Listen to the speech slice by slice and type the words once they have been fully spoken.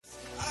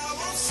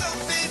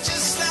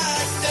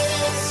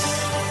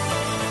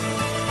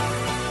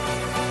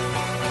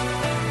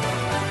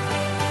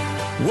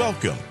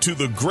Welcome to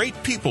the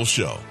Great People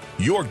Show,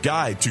 your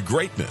guide to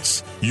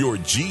greatness, your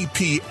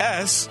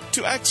GPS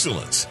to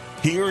excellence.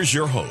 Here's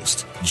your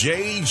host,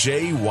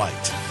 J.J. White.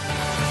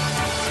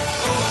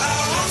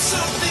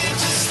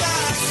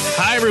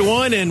 Hi,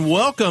 everyone, and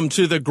welcome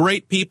to the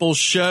Great People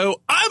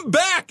Show. I'm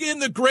back in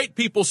the Great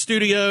People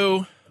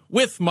Studio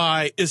with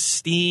my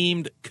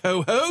esteemed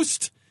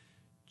co-host,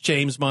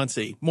 James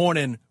Muncie.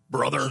 Morning,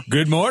 brother.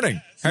 Good morning.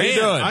 How you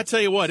doing? I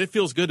tell you what, it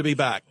feels good to be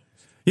back.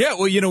 Yeah,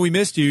 well, we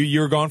missed you. You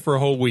were gone for a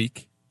whole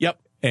week. Yep.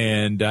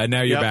 And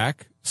now you're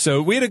back.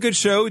 So we had a good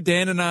show.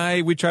 Dan and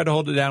I, we tried to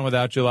hold it down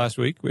without you last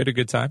week. We had a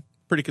good time.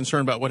 Pretty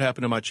concerned about what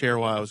happened to my chair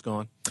while I was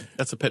gone.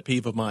 That's a pet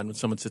peeve of mine when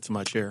someone sits in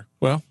my chair.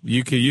 Well,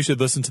 you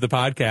should listen to the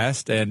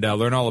podcast and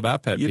learn all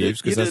about pet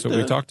peeves because that's what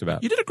we talked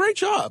about. You did a great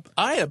job.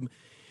 To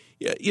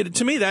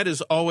me, that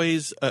is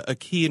always a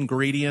key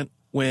ingredient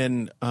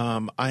when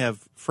I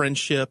have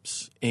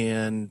friendships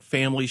and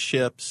family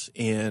ships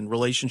and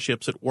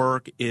relationships at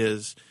work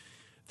is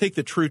I think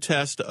the true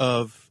test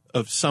of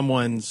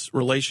someone's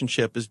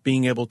relationship is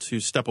being able to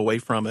step away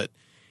from it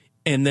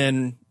and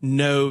then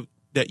know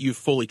that you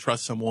fully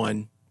trust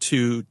someone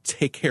to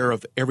take care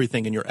of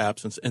everything in your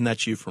absence, and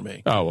that's you for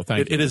me. Oh, well,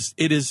 thank you.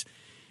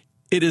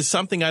 It is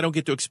something I don't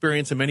get to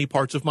experience in many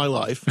parts of my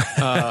life.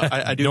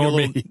 I do get a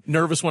little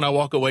nervous when I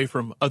walk away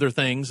from other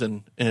things,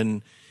 and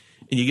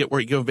you get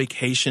where you go on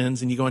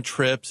vacations and you go on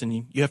trips, and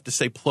you have to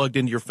stay plugged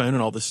into your phone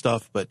and all this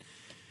stuff. But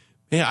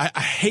man, I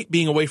hate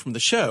being away from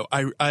the show.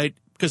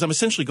 Because I'm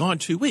essentially gone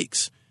 2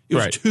 weeks. It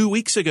was 2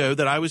 weeks ago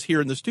that I was here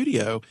in the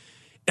studio,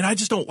 and I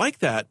just don't like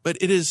that. But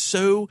it is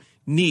so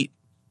neat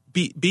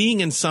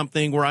being in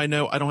something where I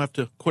know I don't have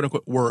to, quote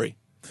unquote, worry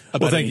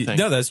about anything.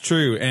 No, that's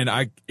true. And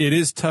it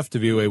is tough to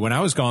be away. When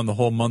I was gone the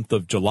whole month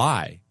of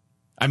July,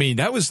 I mean,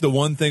 that was the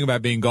one thing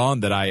about being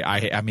gone that I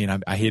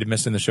hated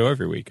missing the show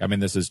every week. I mean,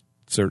 this is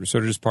sort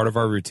of just part of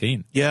our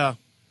routine. Yeah.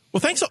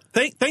 Well, thanks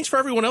for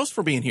everyone else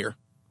for being here.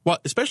 Well,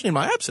 especially in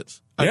my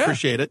absence. I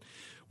appreciate it.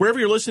 Wherever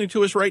you're listening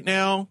to us right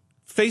now,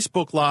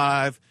 Facebook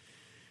Live,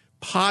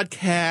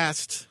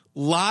 podcast,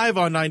 live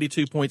on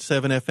 92.7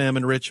 FM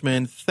in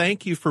Richmond.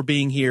 Thank you for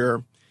being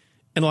here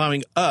and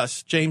allowing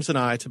us, James and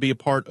I, to be a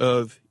part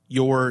of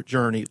your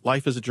journey.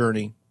 Life is a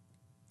journey.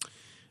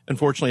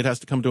 Unfortunately, it has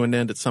to come to an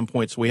end at some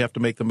point, so we have to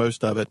make the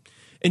most of it.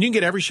 And you can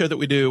get every show that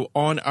we do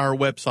on our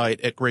website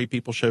at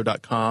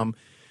greatpeopleshow.com.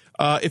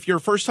 If you're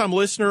a first-time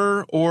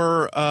listener,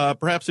 or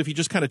perhaps if you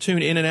just kind of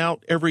tune in and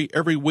out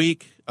every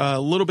week, a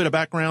little bit of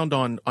background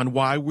on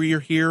why we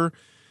are here.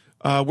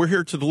 We're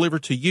here to deliver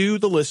to you,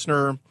 the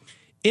listener,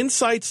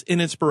 insights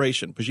and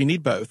inspiration, because you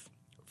need both,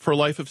 for a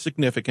life of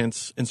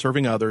significance in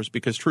serving others,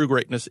 because true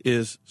greatness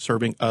is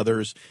serving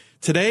others.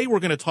 Today, we're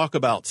going to talk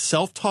about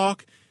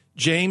self-talk.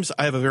 James,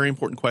 I have a very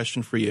important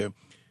question for you.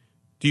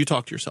 Do you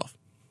talk to yourself?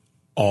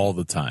 All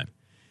the time.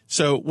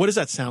 So what does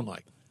that sound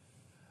like?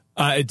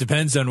 It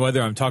depends on whether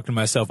I'm talking to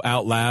myself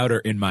out loud or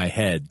in my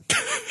head.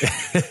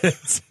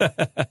 It's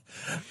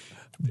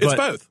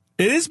both.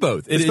 It is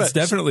both. It's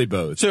definitely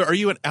both. So are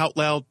you an out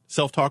loud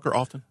self-talker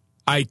often?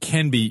 I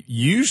can be,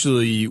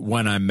 usually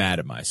when I'm mad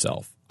at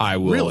myself. I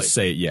will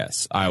say it,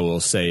 yes. I will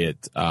say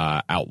it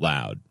out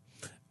loud.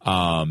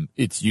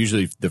 It's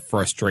usually the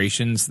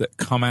frustrations that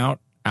come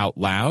out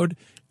loud.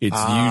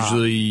 It's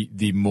usually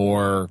the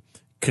more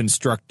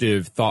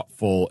constructive,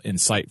 thoughtful,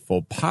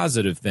 insightful,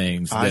 positive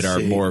things that are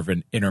more of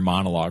an inner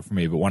monologue for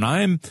me. But when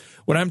I'm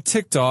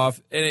ticked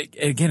off, and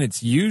again,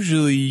 it's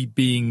usually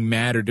being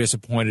mad or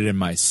disappointed in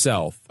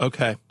myself.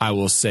 Okay. I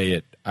will say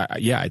it.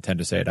 I tend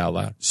to say it out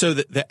loud. So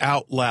the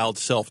out loud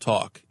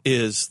self-talk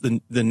is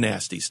the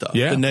nasty stuff,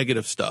 the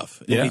negative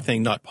stuff,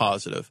 anything not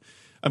positive.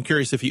 I'm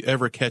curious if you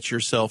ever catch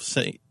yourself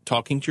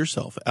talking to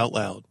yourself out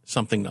loud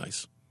something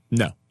nice.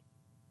 No,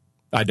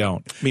 I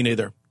don't. Me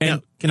neither.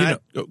 And now,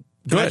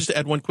 Can I just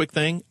add one quick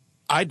thing?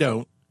 I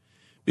don't,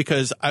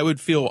 because I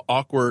would feel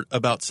awkward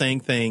about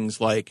saying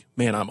things like,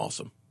 man, I'm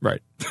awesome.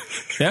 Right.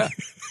 Yeah.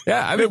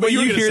 Yeah. I mean, but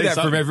you hear that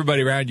from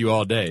everybody around you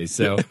all day.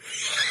 So,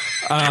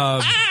 no,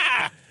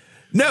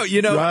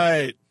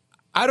 right.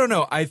 I don't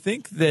know. I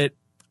think that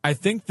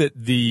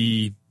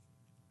the,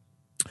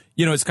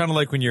 it's kind of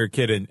like when you're a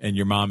kid and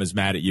your mom is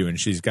mad at you and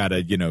she's got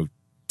to,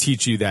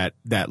 teach you that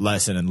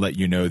lesson and let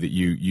you know that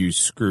you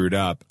screwed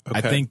up. Okay.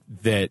 I think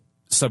that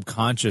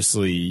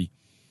subconsciously,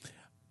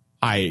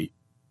 I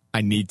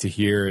need to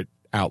hear it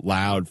out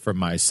loud from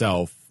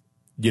myself,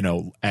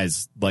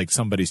 as like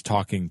somebody's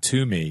talking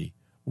to me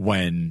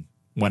when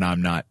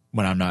I'm not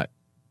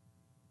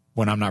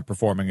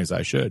performing as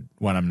I should,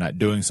 when I'm not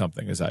doing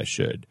something as I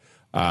should.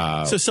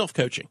 So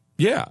self-coaching.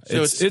 Yeah.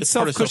 So it's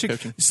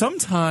self-coaching.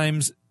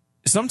 Sometimes,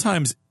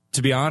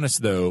 to be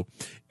honest though,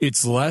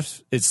 it's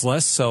less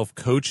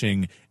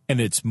self-coaching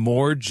and it's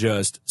more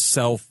just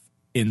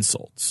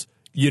self-insults.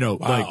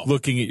 Like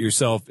looking at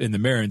yourself in the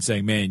mirror and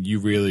saying, man, you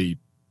really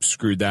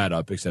screwed that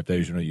up, except I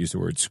usually don't use the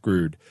word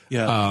screwed.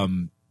 Yeah.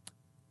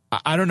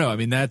 I don't know. I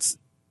mean, that's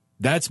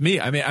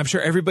me. I mean, I'm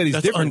sure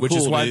everybody's different, uncool, which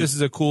is why dude. This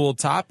is a cool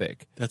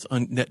topic.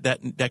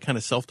 That kind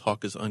of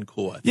self-talk is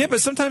uncool, I think. Yeah,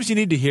 but sometimes you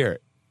need to hear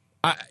it.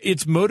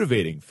 It's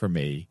motivating for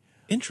me.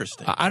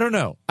 Interesting. I don't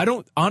know. I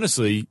don't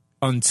honestly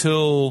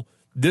until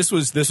this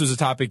was a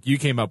topic you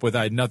came up with.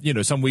 I had nothing. You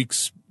know, some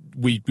weeks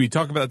we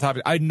talk about the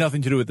topic. I had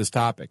nothing to do with this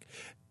topic.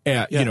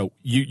 You know,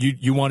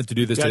 you wanted to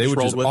do this today,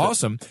 which is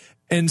awesome.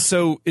 And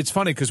so it's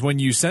funny because when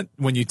you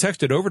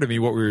texted over to me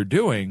what we were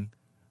doing,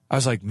 I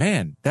was like,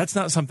 man, that's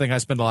not something I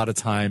spend a lot of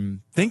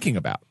time thinking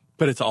about.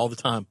 But it's all the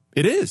time.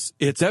 It is.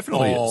 It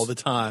definitely all the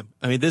time.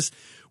 I mean,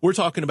 we're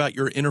talking about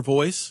your inner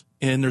voice,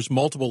 and there's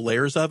multiple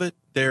layers of it.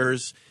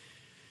 There's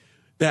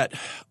that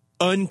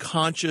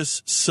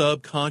unconscious,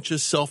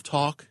 subconscious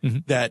self-talk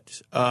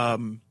that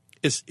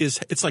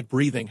it's like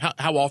breathing.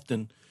 How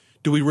often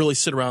do we really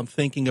sit around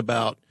thinking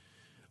about,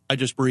 I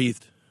just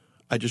breathed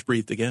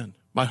again.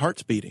 My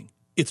heart's beating.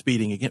 It's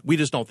beating again. We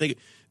just don't think it.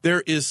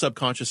 There is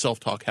subconscious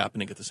self-talk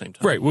happening at the same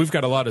time. Right. We've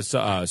got a lot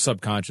of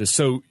subconscious.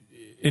 So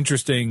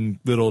interesting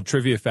little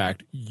trivia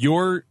fact.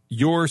 Your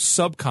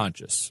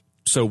subconscious,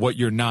 so what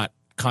you're not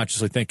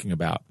consciously thinking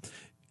about,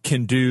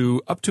 can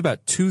do up to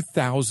about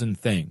 2,000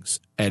 things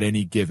at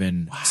any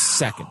given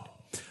second.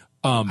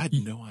 I had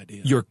no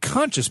idea. Your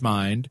conscious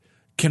mind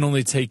can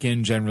only take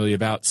in generally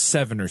about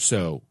 7 or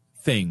so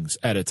things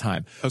at a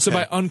time. Okay. So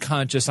by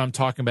unconscious, I'm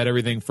talking about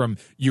everything from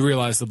you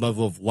realize the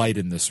level of light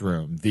in this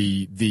room,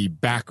 the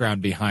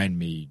background behind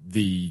me,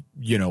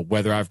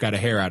 whether I've got a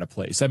hair out of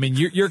place. I mean,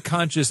 your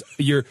conscious,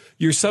 your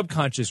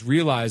subconscious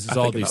realizes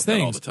all these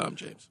things all the time,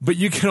 James. But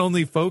you can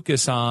only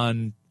focus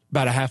on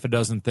about a half a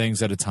dozen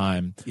things at a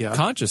time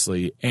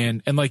consciously.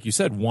 And like you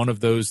said, one of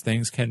those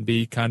things can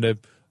be kind of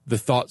the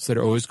thoughts that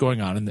are always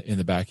going on in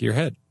the back of your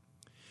head.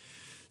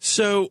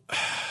 So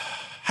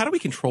how do we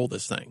control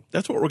this thing?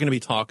 That's what we're going to be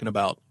talking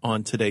about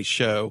on today's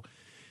show.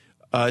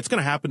 It's going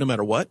to happen no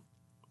matter what.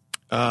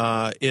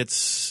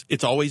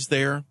 It's always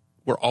there.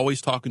 We're always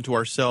talking to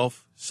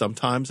ourselves,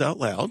 sometimes out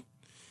loud.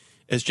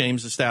 As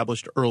James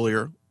established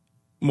earlier,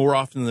 more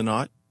often than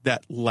not,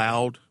 that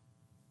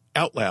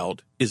out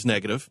loud is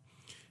negative.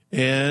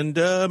 And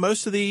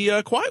most of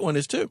the quiet one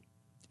is too.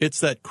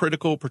 It's that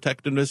critical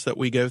protectiveness that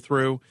we go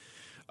through.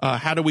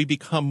 How do we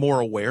become more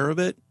aware of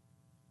it?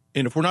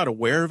 And if we're not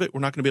aware of it,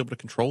 we're not going to be able to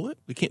control it.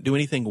 We can't do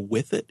anything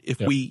with it if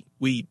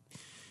we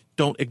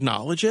don't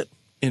acknowledge it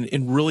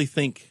and really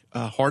think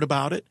hard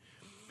about it.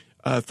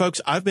 Folks,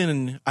 I've been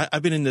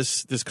in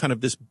this kind of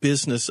this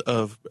business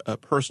of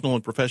personal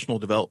and professional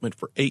development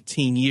for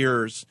 18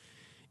 years,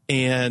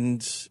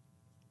 and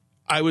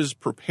I was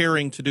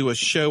preparing to do a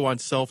show on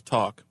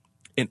self-talk.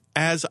 And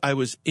as I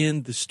was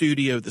in the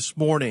studio this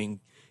morning,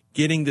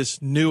 getting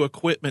this new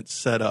equipment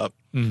set up,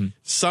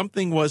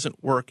 something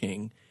wasn't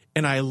working.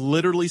 And I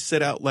literally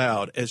said out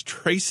loud, as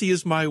Tracy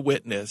is my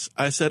witness,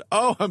 I said,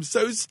 "Oh, I'm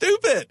so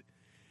stupid."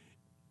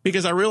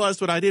 Because I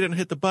realized what I did and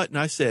hit the button.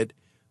 I said,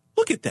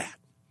 "Look at that.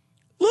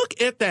 Look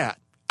at that.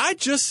 I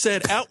just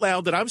said out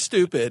loud that I'm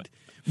stupid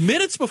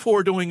minutes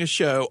before doing a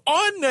show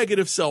on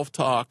negative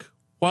self-talk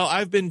while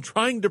I've been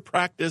trying to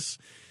practice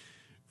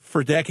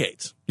for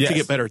decades to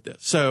get better at this."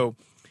 So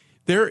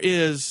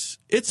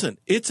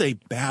it's a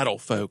battle,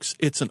 folks.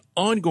 It's an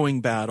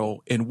ongoing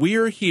battle, and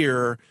we're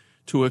here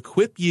to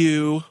equip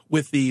you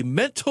with the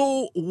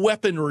mental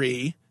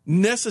weaponry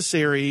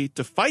necessary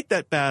to fight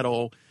that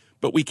battle.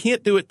 But we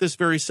can't do it this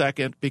very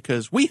second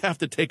because we have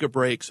to take a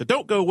break. So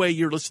don't go away.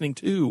 You're listening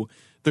to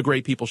The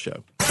Great People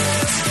Show.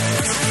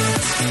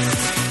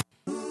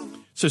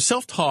 So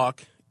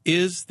self-talk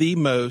is the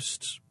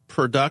most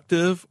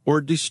productive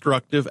or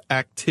destructive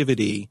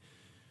activity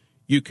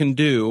you can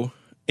do.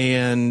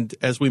 And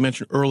as we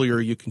mentioned earlier,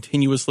 you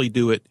continuously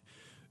do it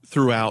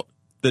throughout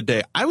the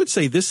day. I would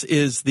say this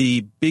is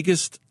the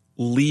biggest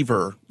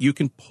lever you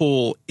can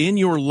pull in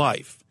your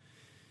life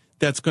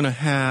that's going to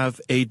have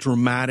a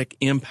dramatic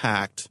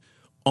impact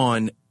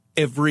on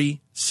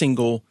every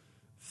single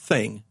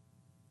thing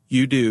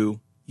you do,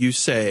 you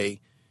say,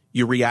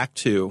 you react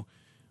to.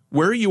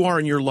 Where you are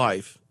in your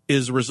life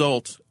is a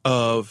result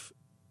of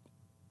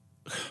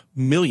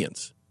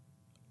millions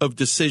of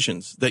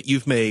decisions that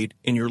you've made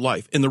in your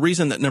life. And the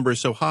reason that number is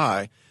so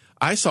high,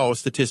 I saw a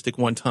statistic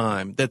one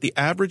time that the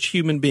average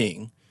human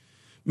being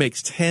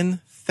makes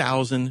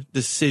 10,000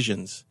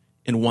 decisions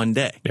in one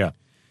day. Yeah.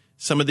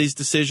 Some of these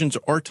decisions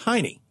are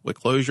tiny. What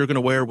clothes you're going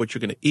to wear, what you're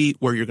going to eat,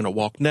 where you're going to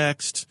walk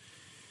next.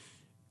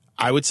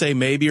 I would say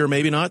maybe or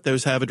maybe not,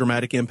 those have a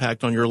dramatic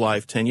impact on your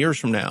life 10 years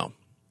from now.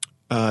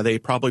 They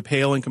probably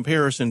pale in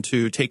comparison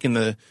to taking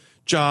the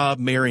job,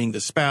 marrying the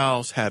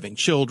spouse, having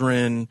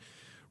children,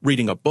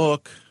 reading a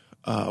book,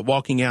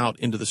 walking out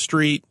into the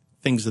street,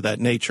 things of that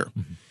nature.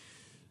 Mm-hmm.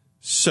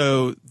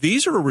 So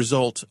these are a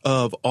result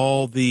of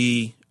all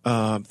the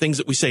things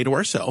that we say to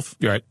ourselves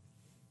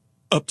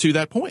up to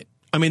that point.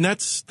 I mean,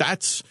 that's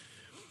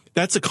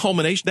a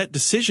culmination. That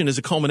decision is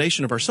a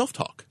culmination of our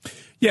self-talk.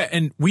 Yeah,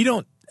 and we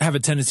don't have a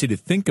tendency to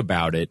think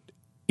about it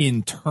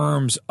in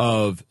terms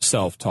of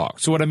self-talk.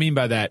 So what I mean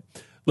by that,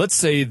 let's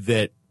say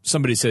that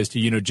somebody says to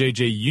you,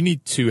 JJ, you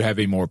need to have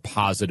a more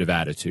positive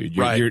attitude.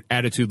 Your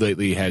attitude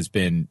lately has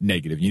been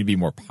negative. You need to be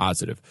more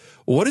positive.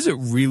 Well, what does it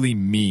really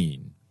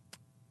mean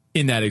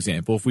in that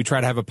example if we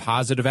try to have a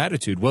positive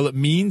attitude? Well, it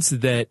means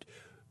that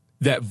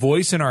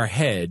voice in our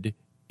head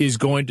is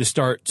going to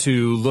start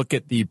to look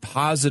at the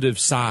positive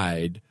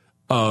side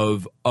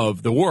of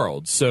the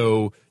world.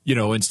 So,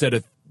 instead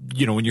of,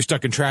 when you're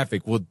stuck in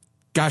traffic, well,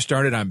 gosh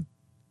darn it, I'm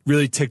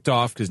really ticked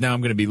off because now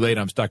I'm going to be late.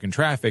 I'm stuck in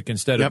traffic.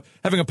 Instead of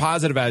having a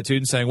positive attitude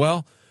and saying,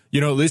 well,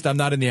 at least I'm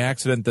not in the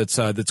accident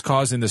that's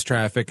causing this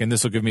traffic, and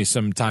this will give me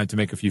some time to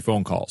make a few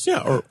phone calls.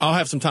 Yeah, or I'll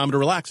have some time to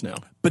relax now.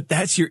 But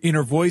that's your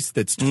inner voice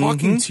that's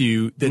talking to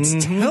you, that's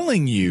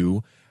telling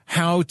you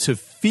how to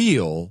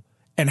feel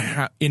and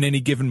how, in any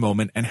given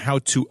moment, and how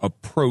to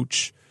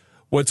approach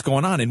what's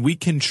going on. And we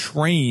can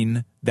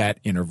train that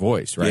inner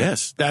voice, right?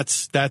 Yes,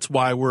 that's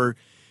why we're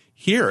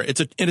here. It's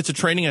a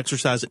training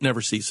exercise that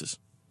never ceases.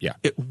 Yeah.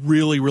 It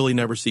really, really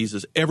never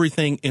ceases.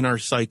 Everything in our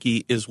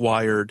psyche is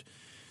wired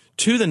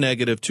to the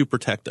negative to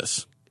protect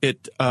us.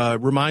 It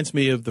reminds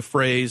me of the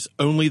phrase,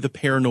 only the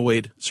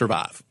paranoid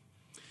survive.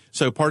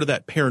 So part of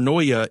that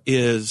paranoia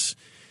is,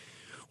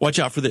 watch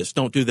out for this,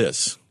 don't do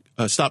this,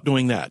 stop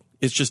doing that.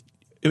 It's just,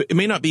 it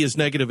may not be as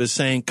negative as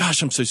saying,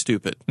 gosh, I'm so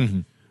stupid.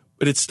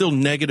 But it's still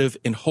negative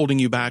in holding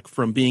you back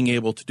from being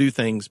able to do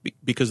things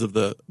because of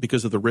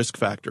the risk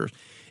factor.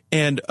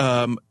 And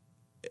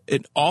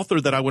an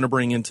author that I want to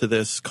bring into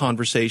this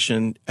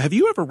conversation, have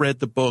you ever read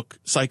the book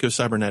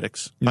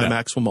Psycho-Cybernetics by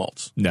Maxwell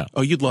Maltz? No.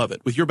 Oh, you'd love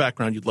it. With your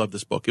background, you'd love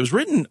this book. I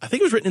think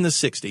it was written in the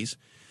 60s.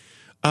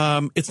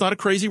 It's not a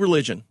crazy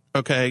religion,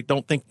 okay?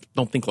 Don't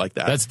think like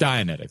that. That's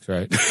Dianetics,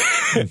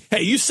 right?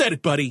 Hey, you said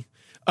it, buddy.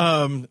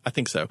 I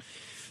think so.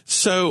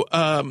 So,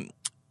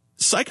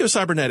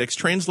 Psycho-Cybernetics,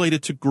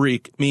 translated to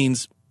Greek,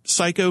 means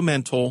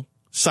psycho-mental,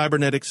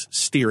 cybernetics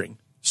steering.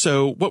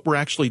 So what we're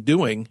actually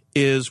doing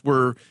is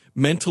we're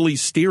mentally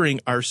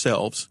steering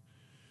ourselves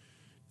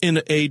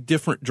in a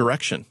different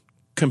direction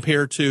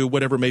compared to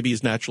whatever maybe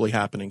is naturally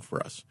happening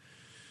for us.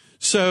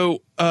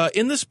 So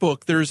in this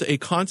book, there's a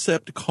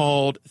concept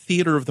called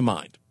theater of the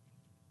mind.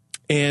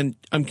 And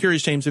I'm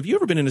curious, James, have you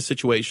ever been in a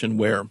situation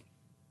where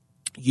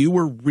you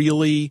were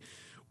really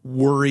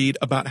worried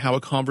about how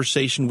a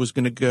conversation was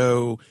going to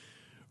go,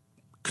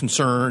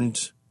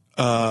 concerned,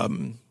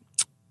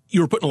 you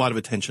were putting a lot of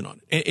attention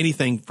on it?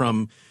 Anything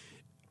from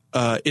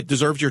it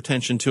deserves your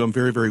attention to I'm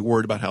very, very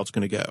worried about how it's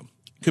going to go.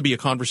 It could be a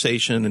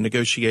conversation, a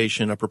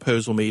negotiation, a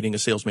proposal meeting, a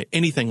sales meeting,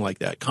 anything like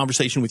that,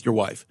 conversation with your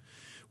wife,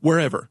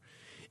 wherever.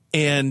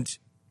 And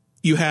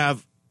you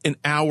have an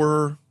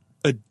hour,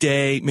 a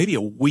day, maybe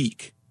a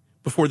week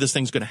before this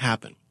thing's going to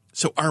happen.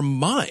 So our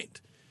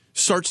mind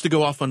starts to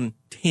go off on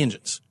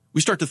tangents.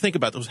 We start to think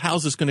about those.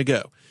 How's this going to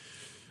go?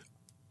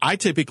 I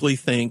typically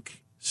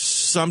think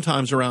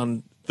sometimes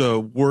around the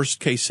worst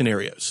case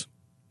scenarios.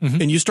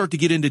 And you start to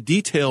get into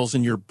details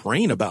in your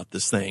brain about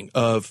this thing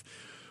of,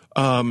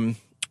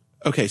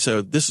 okay,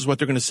 so this is what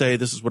they're going to say.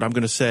 This is what I'm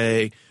going to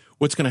say.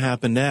 What's going to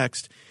happen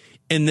next?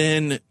 And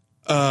then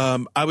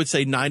I would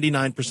say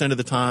 99% of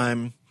the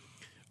time,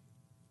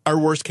 our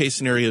worst case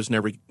scenarios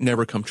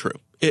never come true.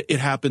 It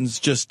happens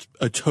just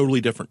a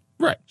totally different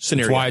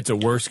scenario. That's why it's a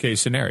worst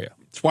case scenario.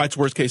 It's why it's a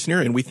worst case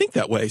scenario, and we think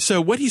that way.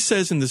 So what he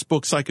says in this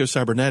book,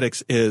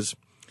 Psycho-Cybernetics, is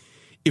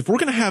if we're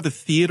going to have a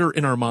theater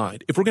in our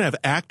mind, if we're going to have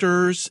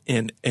actors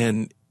and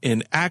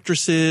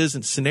actresses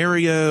and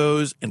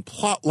scenarios and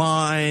plot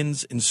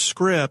lines and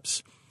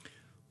scripts,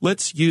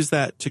 let's use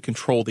that to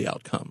control the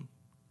outcome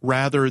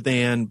rather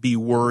than be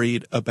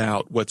worried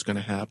about what's going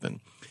to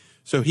happen.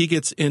 So he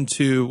gets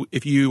into,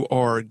 if you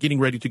are getting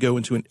ready to go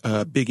into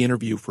a big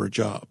interview for a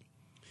job,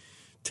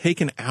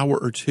 take an hour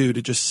or two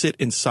to just sit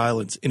in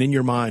silence and in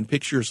your mind,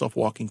 picture yourself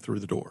walking through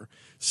the door,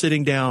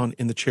 sitting down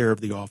in the chair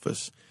of the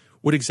office.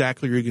 What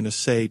exactly are you going to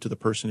say to the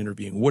person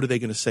interviewing? What are they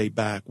going to say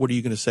back? What are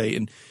you going to say?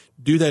 And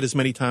do that as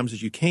many times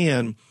as you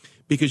can,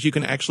 because you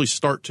can actually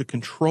start to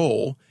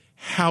control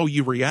how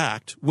you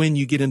react when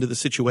you get into the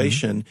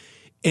situation.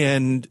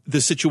 And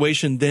the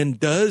situation then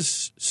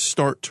does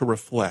start to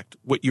reflect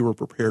what you were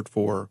prepared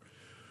for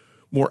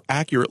more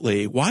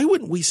accurately. Why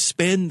wouldn't we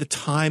spend the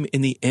time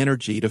and the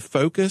energy to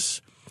focus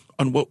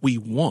on what we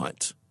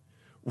want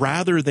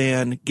rather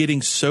than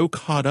getting so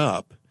caught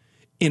up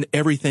in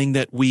everything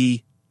that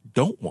we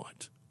don't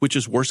want, which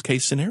is worst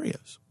case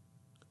scenarios?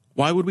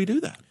 Why would we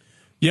do that?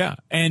 Yeah,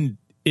 and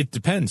it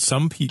depends.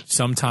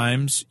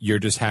 Sometimes you're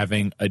just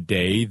having a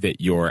day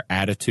that your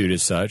attitude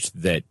is such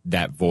that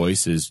that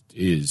voice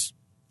is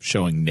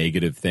showing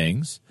negative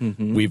things.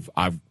 We've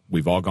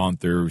all gone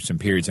through some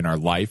periods in our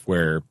life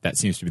where that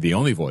seems to be the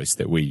only voice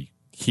that we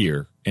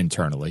hear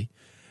internally.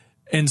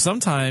 And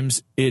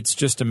sometimes it's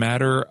just a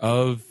matter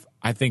of,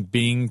 I think,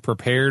 being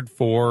prepared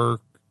for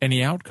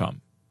any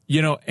outcome.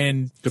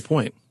 And good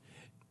point.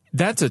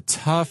 That's a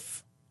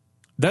tough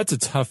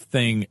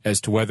thing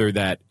as to whether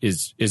that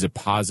is a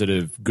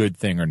positive, good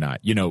thing or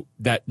not.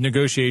 That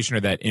negotiation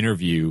or that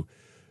interview,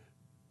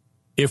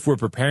 if we're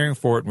preparing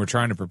for it and we're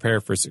trying to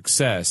prepare for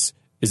success,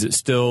 is it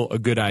still a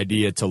good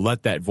idea to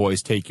let that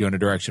voice take you in a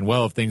direction?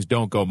 Well, if things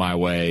don't go my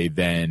way,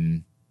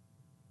 then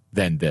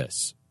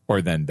this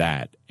or then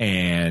that.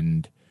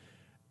 And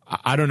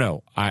I don't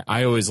know.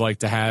 I always like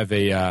to have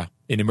an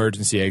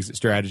emergency exit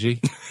strategy,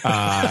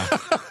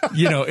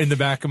 in the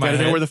back of my head.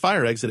 Gotta know where the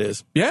fire exit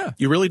is. Yeah.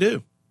 You really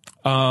do.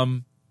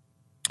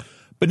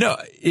 But no,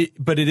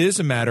 but it is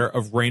a matter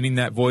of reining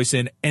that voice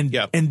in. And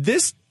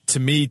this, to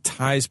me,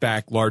 ties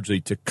back largely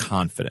to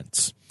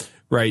confidence,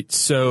 right?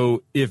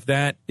 So if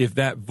that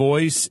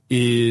voice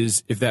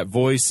is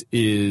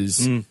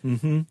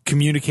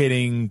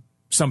communicating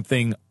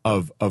something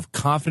of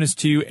confidence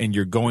to you, and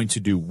you're going to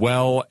do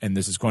well, and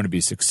this is going to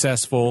be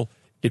successful,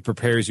 it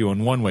prepares you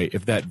in one way.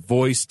 If that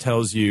voice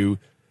tells you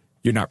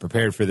you're not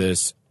prepared for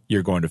this,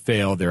 you're going to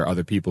fail, there are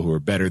other people who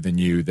are better than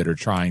you that are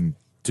trying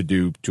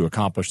to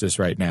accomplish this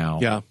right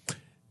now,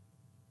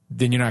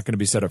 then you're not going to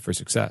be set up for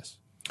success.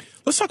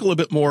 Let's talk a little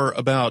bit more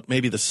about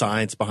maybe the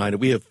science behind it.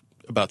 We have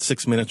about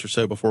 6 minutes or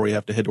so before we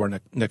have to head to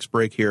our next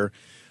break here.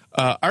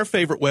 Our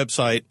favorite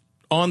website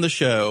on the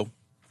show,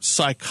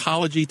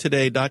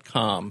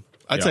 psychologytoday.com.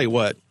 I tell you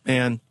what,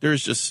 man,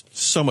 there's just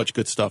so much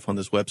good stuff on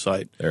this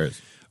website. There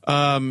is.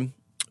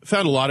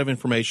 Found a lot of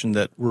information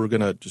that we're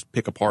going to just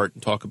pick apart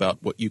and talk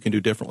about what you can do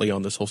differently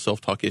on this whole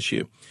self-talk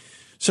issue.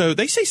 So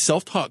they say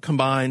self-talk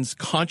combines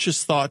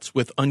conscious thoughts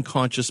with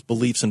unconscious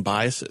beliefs and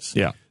biases.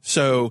 Yeah.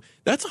 So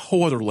that's a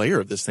whole other layer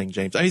of this thing,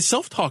 James. I mean,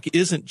 self-talk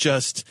isn't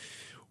just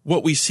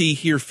what we see,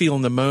 hear, feel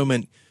in the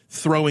moment,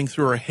 throwing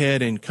through our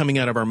head and coming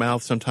out of our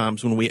mouth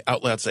sometimes when we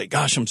out loud say,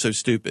 gosh, I'm so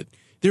stupid.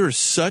 There is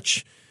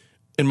such,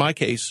 in my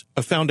case,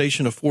 a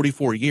foundation of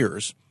 44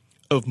 years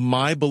of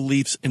my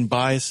beliefs and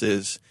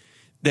biases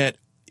that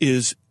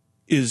is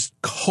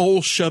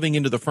coal shoving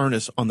into the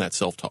furnace on that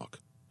self-talk.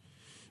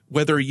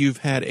 Whether you've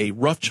had a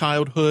rough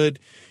childhood,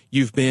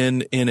 you've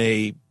been in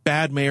a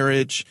bad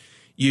marriage,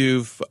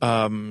 you've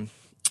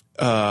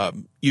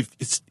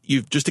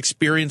just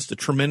experienced a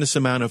tremendous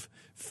amount of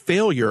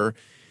failure.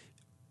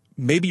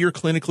 Maybe you're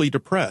clinically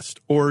depressed,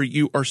 or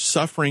you are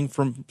suffering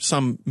from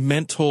some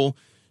mental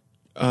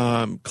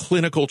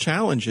clinical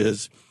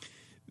challenges.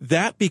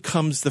 That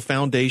becomes the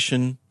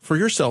foundation for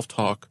your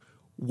self-talk,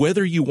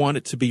 whether you want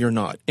it to be or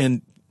not.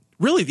 And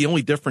really the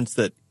only difference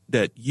that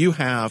you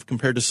have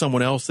compared to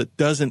someone else that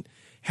doesn't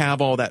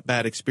have all that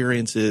bad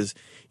experiences,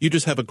 you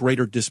just have a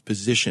greater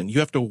disposition. You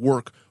have to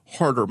work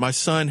harder. My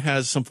son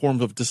has some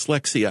form of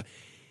dyslexia.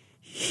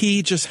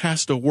 He just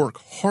has to work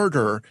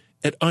harder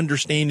at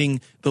understanding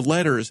the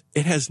letters.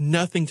 It has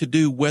nothing to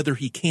do whether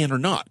he can or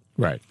not.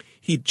 Right.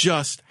 He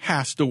just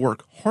has to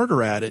work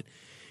harder at it.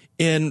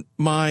 And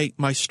my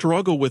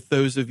struggle with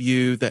those of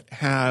you that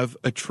have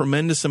a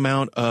tremendous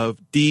amount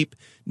of deep,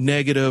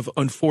 negative,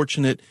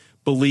 unfortunate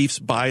beliefs,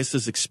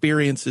 biases,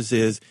 experiences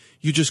is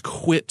you just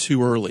quit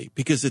too early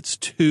because it's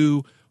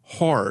too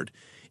hard,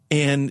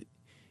 and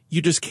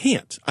you just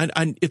can't.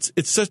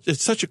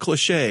 It's such a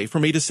cliche for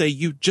me to say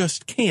you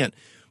just can't,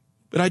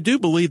 but I do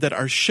believe that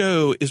our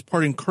show is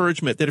part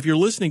encouragement. That if you're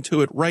listening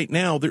to it right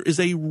now, there is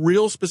a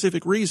real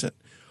specific reason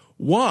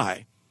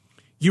why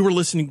you were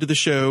listening to the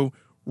show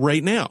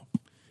right now.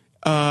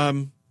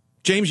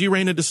 James, you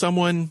ran into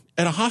someone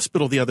at a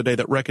hospital the other day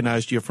that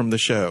recognized you from the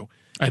show.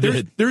 I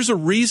did. There's a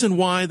reason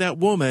why that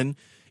woman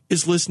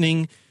is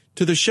listening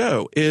to the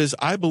show. Is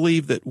I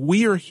believe that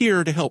we are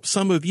here to help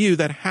some of you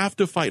that have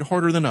to fight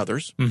harder than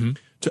others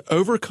to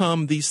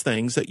overcome these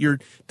things that you're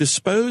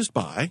disposed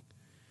by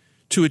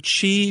to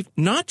achieve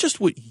not just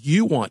what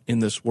you want in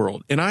this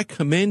world. And I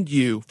commend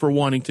you for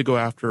wanting to go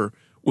after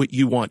what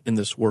you want in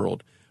this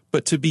world,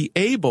 but to be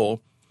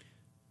able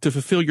to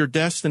fulfill your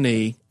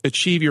destiny,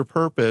 achieve your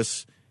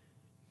purpose,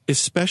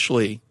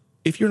 especially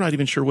if you're not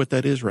even sure what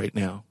that is right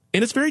now.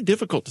 And it's very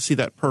difficult to see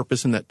that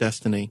purpose and that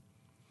destiny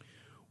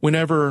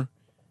whenever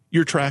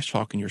you're trash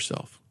talking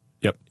yourself.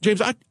 Yep.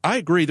 James, I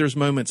agree there's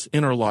moments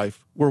in our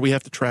life where we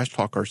have to trash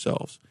talk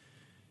ourselves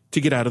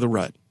to get out of the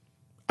rut.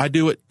 I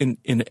do it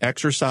in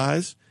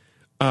exercise.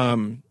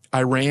 I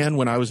ran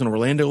when I was in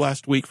Orlando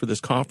last week for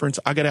this conference.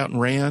 I got out and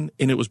ran,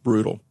 and it was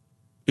brutal.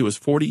 It was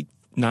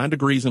 49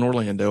 degrees in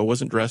Orlando. I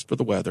wasn't dressed for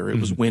the weather. It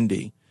was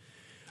windy.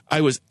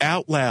 I was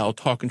out loud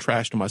talking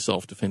trash to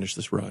myself to finish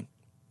this run.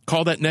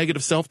 Call that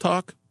negative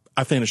self-talk.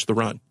 I finished the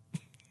run.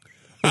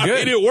 I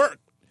mean, it worked.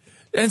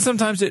 And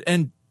sometimes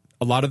and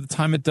a lot of the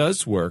time it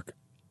does work.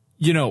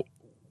 You know,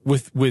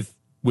 with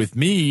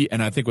me,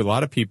 and I think with a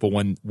lot of people,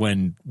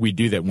 when we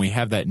do that, when we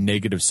have that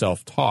negative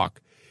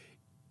self-talk,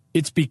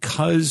 it's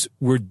because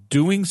we're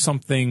doing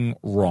something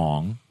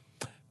wrong.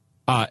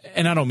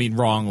 And I don't mean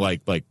wrong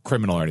like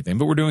criminal or anything,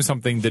 but we're doing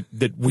something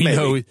that we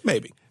know.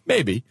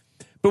 Maybe.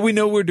 But we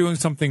know we're doing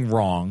something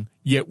wrong,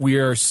 yet we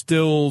are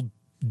still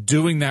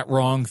doing that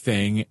wrong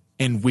thing,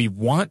 and we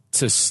want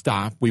to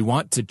stop. We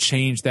want to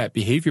change that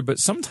behavior, but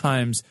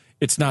sometimes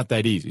it's not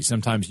that easy.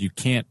 Sometimes you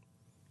can't.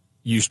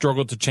 You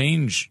struggle to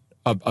change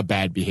a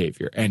bad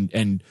behavior,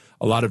 and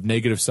a lot of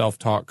negative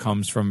self-talk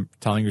comes from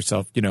telling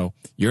yourself, you know,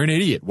 you're an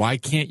idiot. Why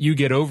can't you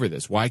get over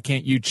this? Why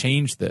can't you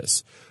change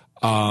this?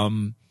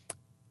 And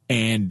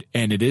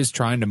it is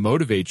trying to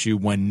motivate you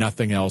when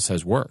nothing else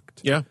has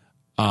worked. Yeah.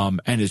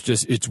 And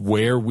it's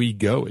where we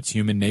go. It's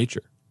human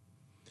nature.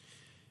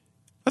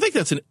 I think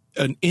that's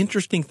an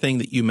interesting thing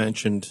that you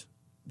mentioned,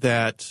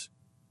 that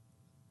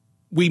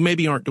we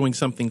maybe aren't doing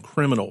something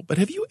criminal, but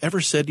have you ever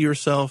said to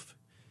yourself,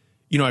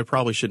 I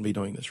probably shouldn't be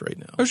doing this right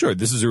now. Oh, sure.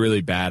 This is a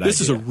really bad idea.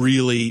 This is a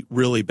really,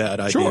 really bad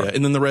idea. Sure.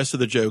 And then the rest of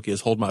the joke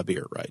is hold my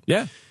beer, right?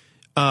 Yeah.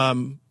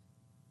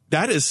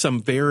 That is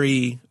some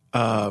very,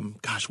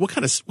 what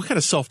kind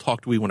of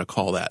self-talk do we want to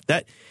call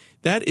that?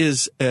 That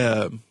is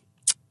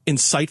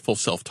insightful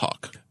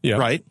self-talk,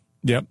 right?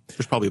 Yep.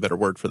 There's probably a better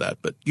word for that,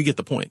 but you get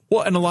the point.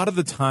 Well, and a lot of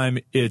the time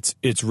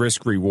it's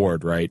risk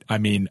reward, right? I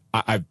mean,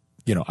 I've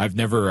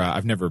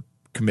never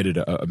committed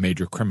a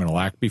major criminal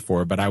act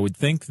before, but I would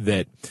think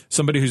that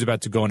somebody who's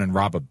about to go in and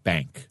rob a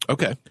bank,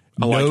 okay,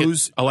 I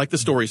like the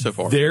story so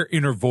far. Their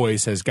inner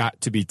voice has got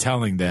to be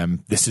telling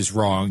them this is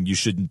wrong. You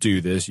shouldn't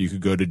do this. You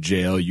could go to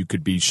jail. You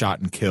could be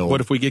shot and killed.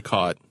 What if we get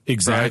caught?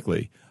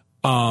 Exactly.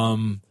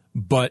 Right?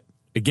 But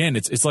again,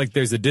 it's like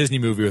there's a Disney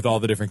movie with all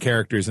the different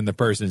characters in the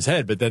person's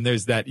head, but then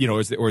there's that,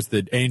 it's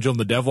the angel and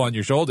the devil on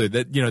your shoulder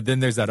that, then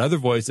there's that other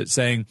voice that's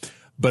saying,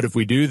 but if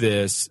we do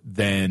this,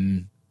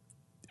 then,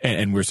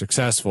 and we're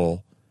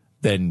successful,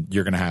 then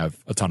you're going to have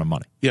a ton of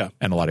money. Yeah.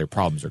 And a lot of your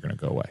problems are going to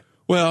go away.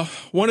 Well,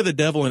 one of the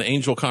devil and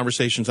angel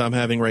conversations I'm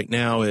having right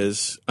now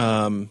is,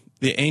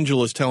 the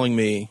angel is telling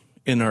me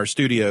in our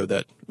studio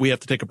that we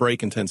have to take a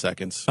break in 10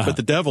 seconds, but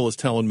the devil is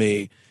telling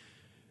me,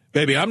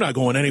 baby, I'm not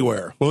going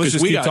anywhere. Well, let's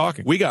just keep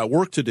talking. We got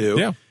work to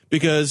do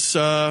because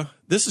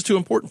this is too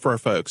important for our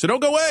folks. So don't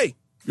go away.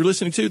 You're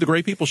listening to The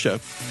Great People Show. I'm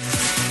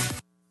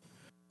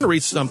going to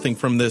read something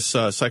from this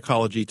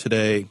Psychology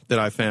Today that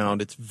I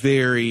found. It's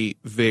very,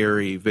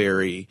 very,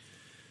 very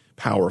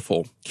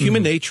powerful.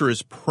 Human nature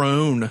is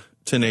prone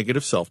to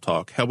negative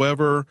self-talk.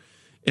 However,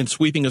 in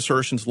sweeping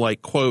assertions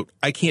like, quote,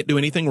 I can't do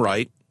anything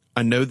right.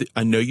 I know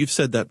you've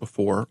said that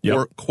before. Yep.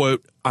 Or,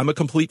 quote, I'm a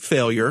complete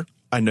failure.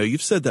 I know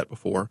you've said that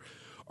before.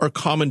 Are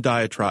common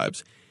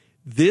diatribes.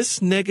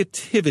 This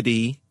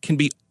negativity can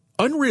be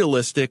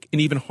unrealistic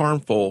and even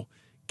harmful.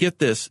 Get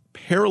this,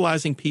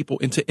 paralyzing people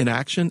into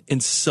inaction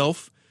and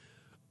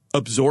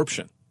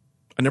self-absorption.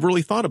 I never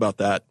really thought about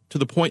that to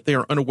the point they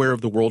are unaware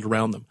of the world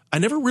around them. I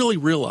never really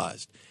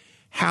realized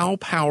how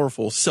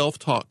powerful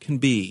self-talk can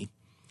be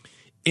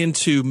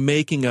into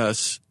making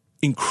us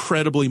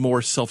incredibly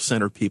more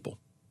self-centered people.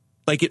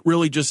 Like it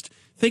really just,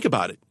 think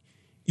about it.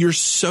 You're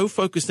so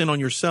focused in on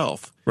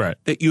yourself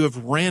that you have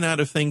ran out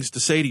of things to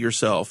say to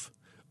yourself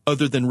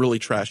other than really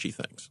trashy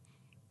things.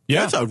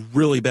 Yeah. That's a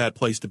really bad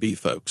place to be,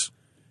 folks.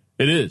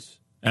 It is.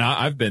 And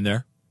I've been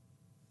there.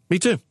 Me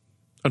too.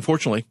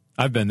 Unfortunately.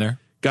 I've been there.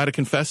 Got to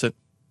confess it.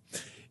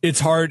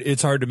 It's hard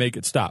to make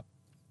it stop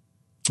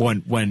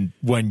when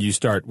you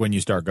start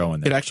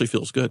going there. It actually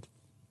feels good.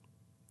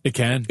 It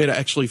can. It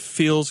actually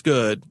feels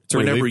good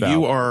whenever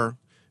you are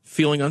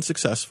feeling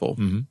unsuccessful,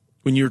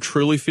 when you're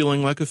truly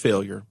feeling like a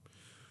failure,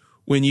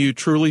 when you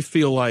truly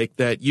feel like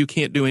that you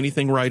can't do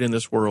anything right in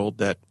this world,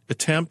 that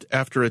attempt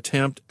after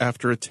attempt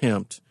after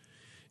attempt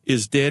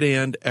is dead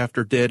end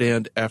after dead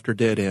end after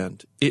dead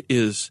end. It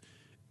is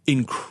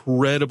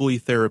incredibly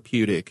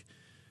therapeutic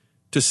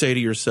to say to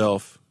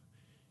yourself,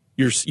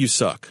 you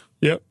suck.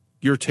 Yep.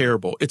 You're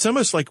terrible. It's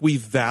almost like we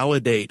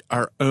validate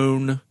our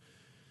own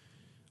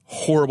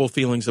horrible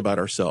feelings about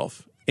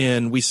ourselves,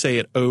 and we say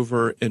it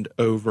over and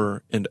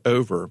over and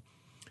over.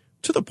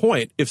 To the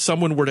point, if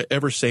someone were to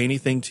ever say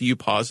anything to you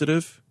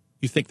positive,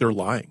 you think they're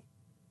lying.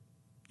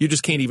 You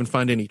just can't even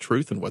find any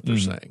truth in what they're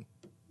saying.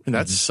 And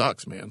that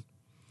sucks, man.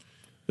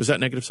 Is that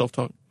negative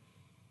self-talk?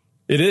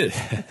 It is.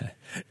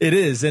 It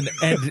is. And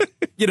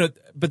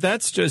but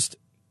that's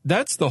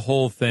the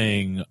whole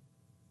thing,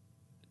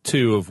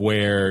 too, of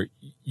where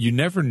you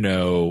never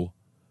know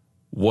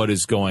what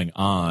is going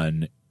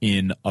on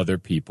in other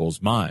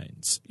people's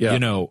minds.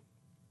 Yeah.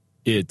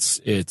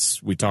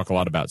 It's we talk a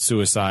lot about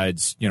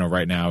suicides,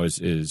 right now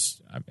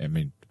is I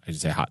mean, I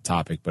just say hot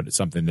topic, but it's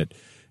something that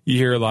you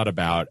hear a lot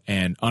about,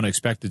 and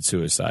unexpected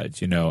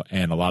suicides,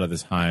 and a lot of the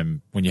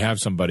time when you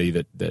have somebody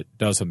that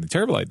does something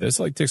terrible like this,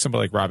 like take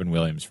somebody like Robin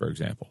Williams, for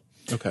example.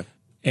 Okay.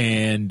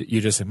 And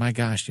you're just like, my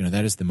gosh,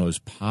 that is the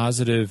most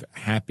positive,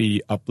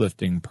 happy,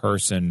 uplifting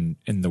person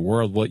in the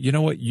world. Well, you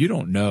know what? You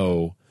don't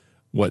know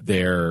what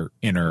their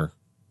inner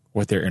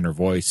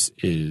voice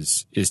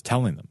is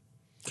telling them.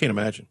 Can't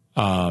imagine.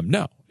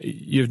 No,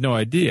 you have no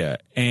idea.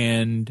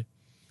 And,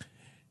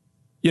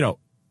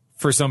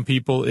 for some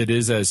people, it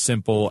is as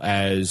simple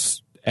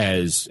as,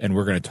 and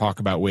we're going to talk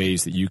about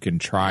ways that you can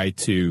try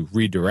to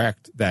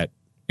redirect that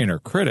inner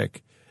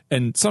critic.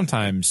 And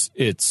sometimes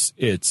it's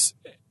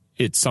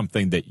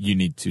something that you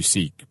need to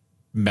seek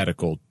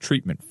medical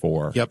treatment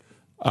for. Yep.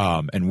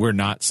 And we're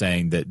not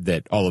saying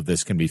that all of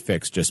this can be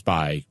fixed just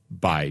by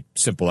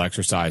simple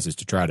exercises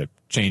to try to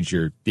change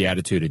the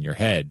attitude in your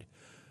head.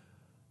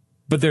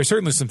 But there are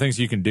certainly some things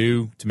you can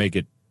do to make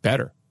it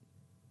better,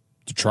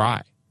 to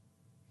try.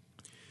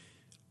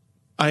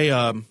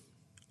 I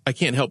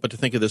can't help but to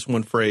think of this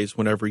one phrase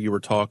whenever you were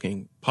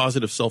talking.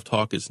 Positive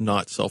self-talk is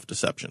not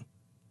self-deception.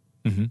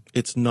 Mm-hmm.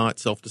 It's not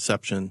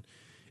self-deception.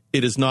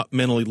 It is not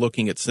mentally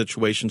looking at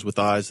situations with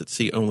eyes that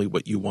see only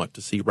what you want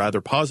to see. Rather,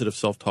 positive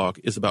self-talk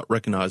is about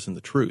recognizing the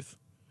truth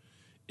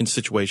in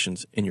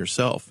situations in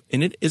yourself.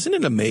 And isn't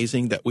it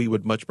amazing that we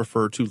would much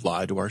prefer to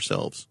lie to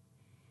ourselves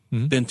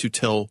than to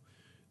tell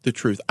the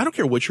truth. I don't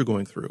care what you're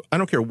going through. I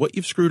don't care what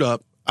you've screwed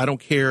up. I don't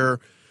care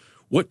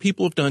what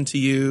people have done to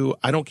you.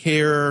 I don't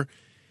care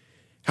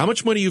how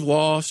much money you've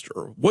lost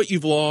or what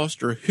you've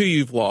lost or who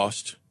you've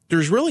lost.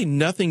 There's really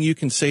nothing you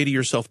can say to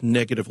yourself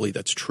negatively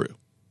that's true.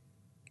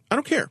 I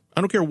don't care.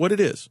 I don't care what it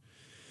is.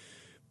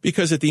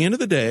 Because at the end of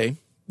the day,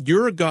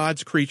 you're a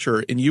God's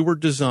creature and you were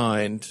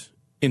designed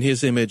in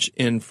his image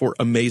and for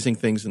amazing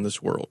things in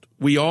this world.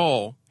 We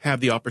all have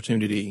the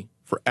opportunity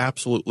for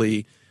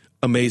absolutely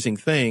amazing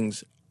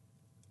things.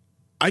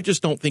 I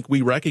just don't think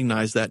we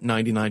recognize that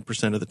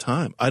 99% of the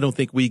time. I don't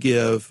think we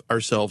give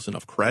ourselves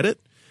enough credit.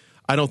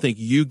 I don't think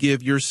you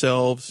give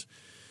yourselves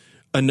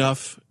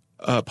enough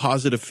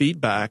positive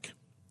feedback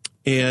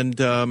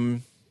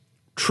and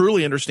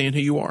truly understand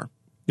who you are.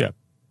 Yeah.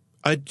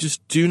 I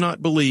just do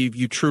not believe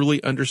you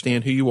truly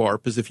understand who you are,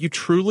 because if you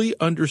truly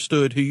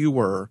understood who you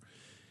were,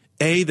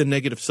 A, the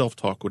negative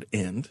self-talk would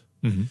end.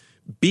 Mm-hmm.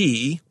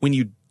 B, when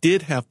you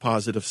did have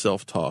positive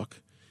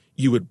self-talk,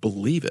 you would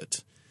believe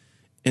it.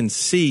 And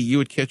C, you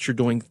would catch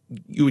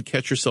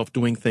yourself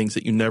doing things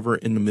that you never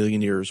in a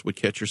million years would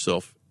catch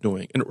yourself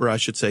doing, or I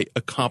should say,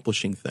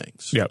 accomplishing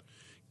things. Yep.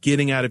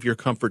 Getting out of your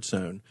comfort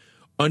zone,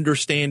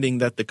 understanding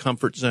that the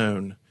comfort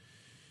zone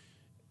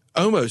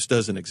almost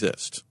doesn't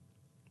exist.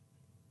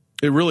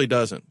 It really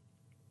doesn't.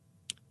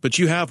 But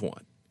you have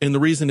one. And the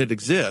reason it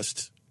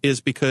exists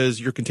is because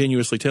you're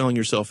continuously telling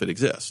yourself it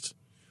exists.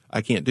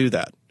 I can't do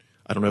that.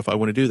 I don't know if I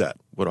want to do that.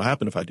 What will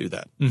happen if I do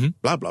that? Mm-hmm.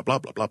 Blah, blah, blah,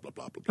 blah, blah, blah,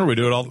 blah, blah. Or we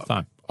do it all the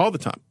time. All the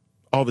time.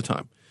 All the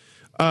time.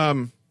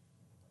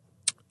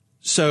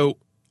 So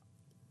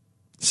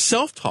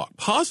self-talk,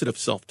 positive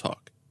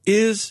self-talk,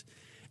 is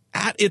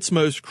at its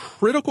most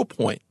critical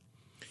point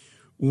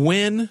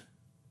when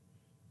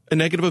a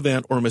negative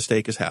event or a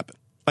mistake has happened.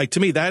 Like,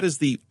 to me, that is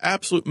the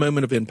absolute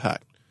moment of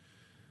impact.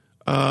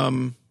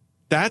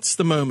 That's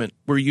the moment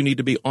where you need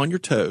to be on your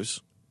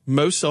toes,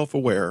 most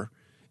self-aware,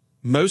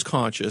 most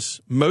conscious,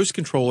 most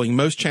controlling,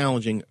 most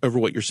challenging over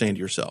what you're saying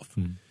to yourself.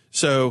 Mm.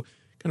 So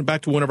kind of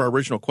back to one of our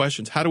original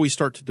questions, how do we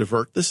start to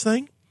divert this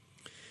thing?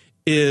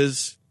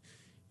 Is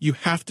you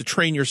have to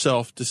train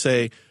yourself to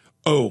say,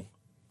 oh,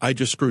 I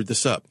just screwed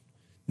this up.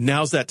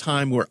 Now's that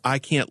time where I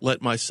can't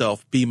let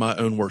myself be my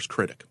own worst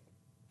critic,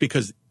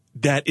 because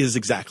that is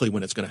exactly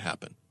when it's going to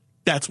happen.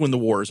 That's when the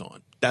war is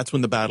on. That's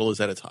when the battle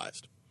is at its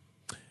highest.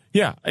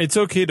 Yeah, it's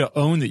okay to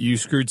own that you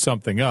screwed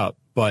something up,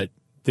 but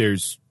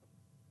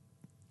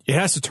it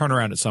has to turn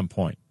around at some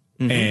point.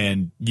 Mm-hmm.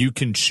 And you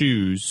can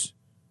choose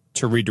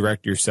to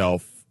redirect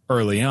yourself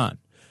early on.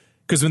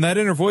 Because when that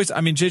inner voice,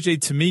 I mean,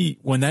 JJ, to me,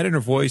 when that inner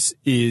voice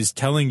is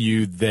telling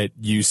you that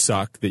you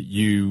suck, that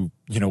you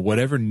know,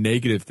 whatever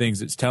negative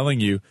things it's telling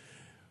you,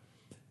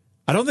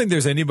 I don't think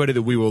there's anybody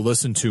that we will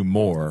listen to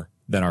more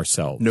than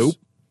ourselves. Nope.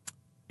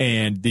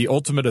 And the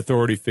ultimate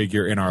authority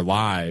figure in our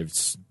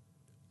lives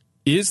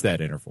is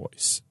that inner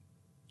voice.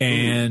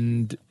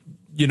 And,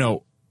 you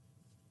know,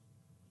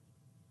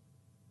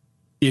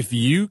 if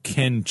you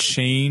can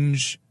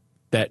change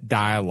that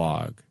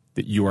dialogue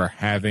that you are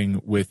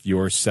having with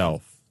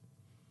yourself,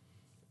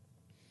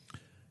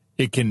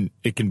 it can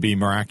be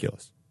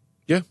miraculous.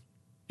 Yeah.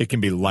 It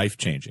can be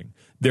life-changing.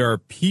 There are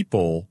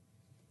people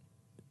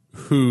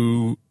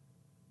who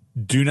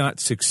do not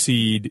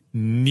succeed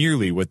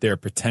nearly what their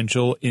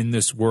potential in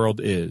this world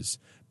is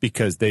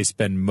because they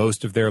spend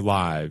most of their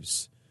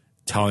lives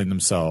telling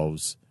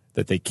themselves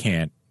that they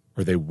can't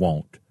or they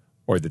won't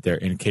or that they're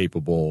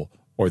incapable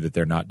or that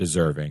they're not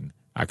deserving.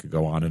 I could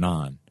go on and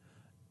on.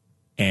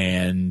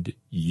 And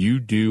you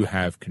do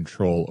have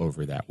control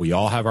over that. We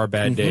all have our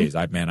bad days.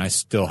 I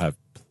still have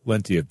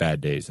plenty of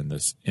bad days in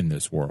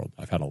this world.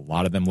 I've had a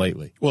lot of them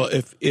lately. Well,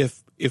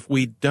 if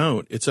we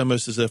don't, it's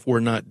almost as if we're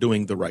not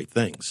doing the right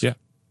things. Yeah.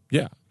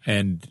 Yeah.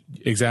 And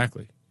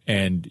exactly.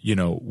 And, you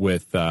know,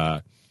 with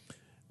the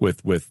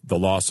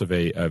loss of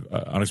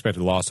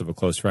unexpected loss of a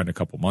close friend a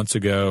couple months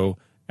ago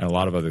and a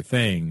lot of other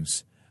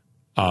things,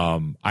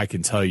 I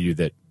can tell you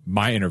that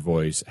my inner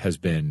voice has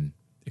been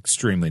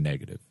extremely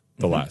negative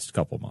the last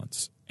couple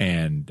months.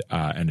 And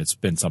it's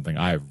been something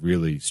I have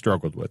really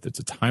struggled with. It's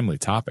a timely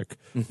topic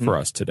for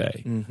us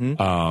today.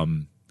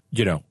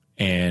 You know,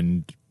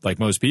 and like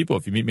most people,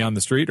 if you meet me on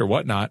the street or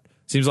whatnot,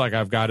 seems like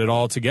I've got it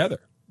all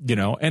together, you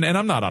know, and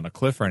I'm not on a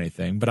cliff or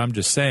anything, but I'm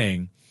just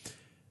saying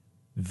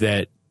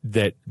that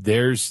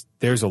there's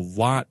a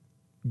lot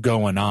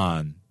going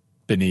on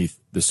beneath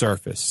the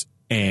surface.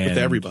 And with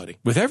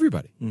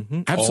everybody.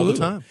 Absolutely. All the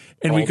time.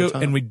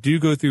 And we do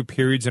go through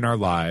periods in our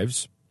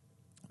lives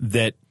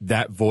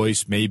that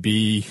voice may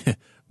be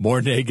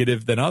more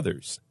negative than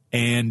others.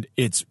 And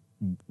it's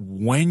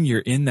when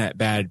you're in that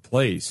bad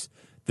place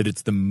that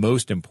it's the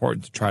most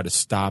important to try to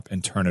stop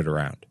and turn it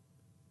around.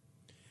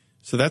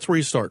 So that's where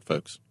you start,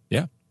 folks.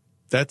 Yeah.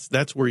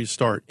 That's where you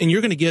start. And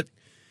you're going to get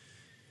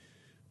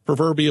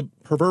preferably, I'm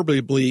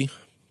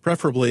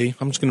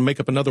just going to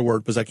make up another word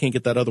because I can't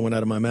get that other one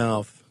out of my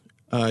mouth.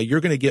 You're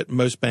going to get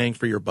most bang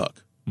for your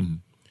buck. Mm-hmm.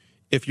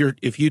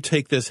 If you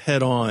take this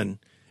head on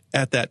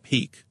at that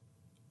peak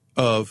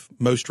of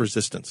most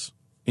resistance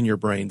in your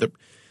brain. The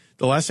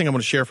last thing I'm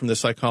going to share from this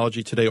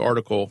Psychology Today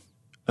article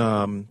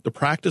The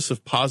practice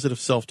of positive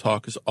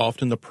self-talk is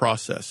often the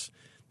process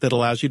that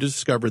allows you to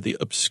discover the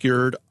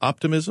obscured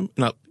optimism.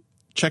 Now,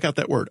 check out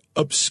that word,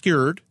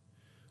 obscured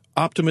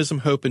optimism,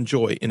 hope, and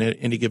joy in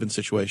any given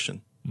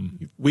situation.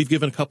 Mm-hmm. We've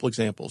given a couple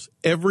examples.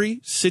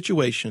 Every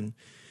situation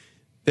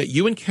that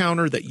you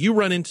encounter, that you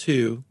run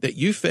into, that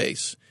you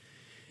face,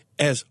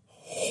 as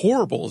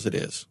horrible as it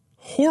is,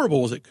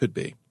 horrible as it could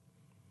be,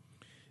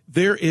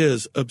 there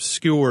is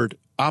obscured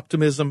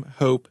optimism,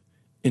 hope,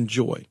 and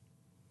joy.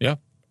 Yeah.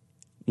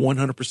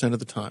 100% of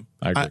the time.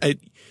 I agree.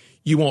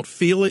 You won't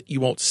feel it. You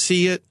won't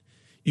see it.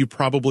 You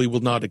probably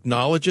will not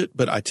acknowledge it.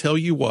 But I tell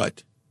you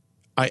what,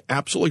 I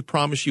absolutely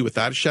promise you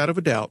without a shadow of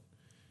a doubt,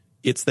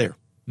 it's there.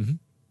 Mm-hmm.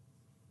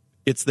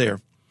 It's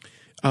there.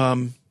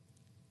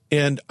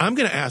 And I'm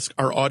going to ask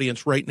our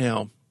audience right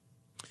now,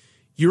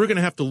 you're going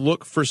to have to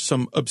look for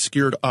some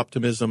obscured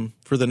optimism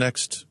for the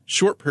next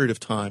short period of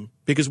time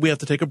because we have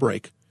to take a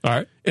break. All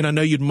right. And I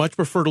know you'd much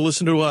prefer to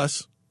listen to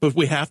us, but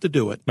we have to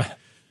do it.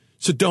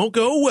 So don't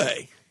go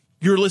away.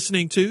 You're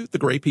listening to The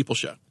Great People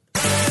Show.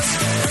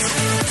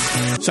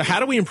 So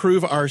how do we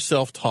improve our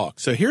self-talk?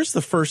 So here's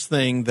the first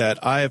thing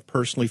that I have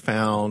personally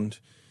found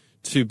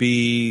to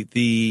be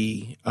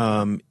the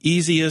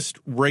easiest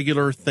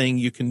regular thing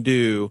you can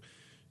do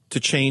to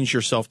change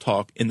your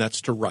self-talk, and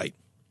that's to write.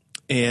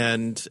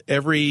 And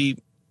every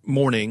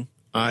morning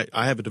I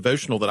have a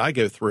devotional that I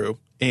go through,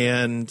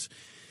 and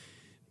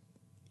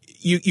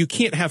you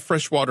can't have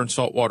fresh water and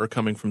salt water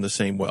coming from the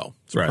same well.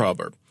 It's a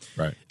proverb.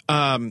 Right.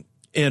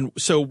 And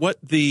so what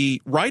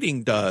the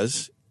writing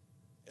does,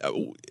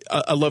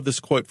 I love this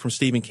quote from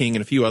Stephen King,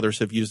 and a few others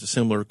have used a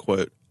similar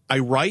quote. I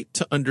write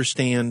to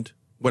understand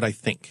what I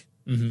think.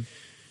 Mm-hmm.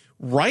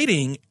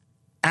 Writing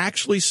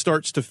actually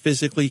starts to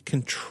physically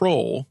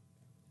control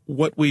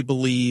what we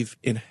believe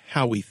and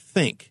how we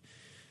think.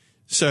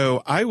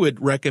 So I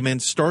would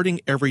recommend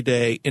starting every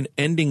day and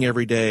ending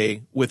every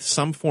day with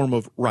some form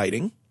of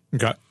writing.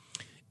 Okay.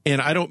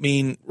 And I don't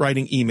mean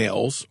writing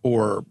emails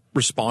or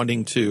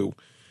responding to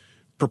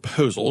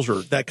proposals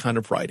or that kind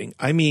of writing.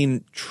 I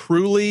mean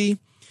truly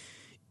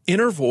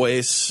inner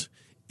voice,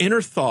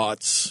 inner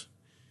thoughts,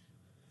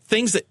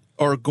 things that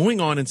are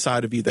going on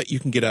inside of you that you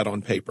can get out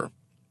on paper.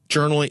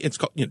 Journaling, it's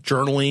called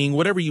journaling,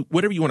 whatever you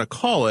want to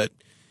call it.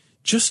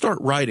 Just start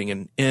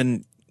writing,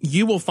 and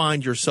you will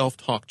find your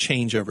self-talk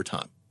change over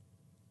time.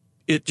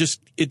 It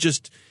just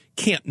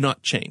can't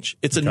not change.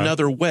 It's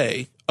another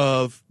way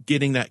of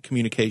getting that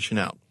communication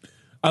out.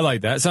 I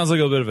like that. It sounds like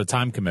a little bit of a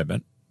time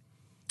commitment.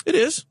 It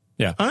is.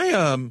 Yeah.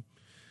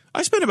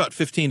 I spend about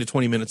 15 to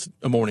 20 minutes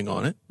a morning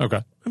on it.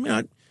 Okay. I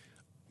mean,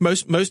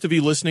 most of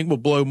you listening will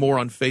blow more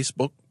on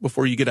Facebook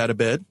before you get out of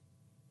bed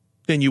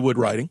than you would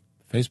writing.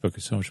 Facebook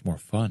is so much more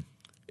fun.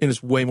 And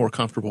it's way more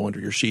comfortable under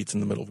your sheets in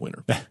the middle of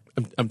winter.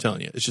 I'm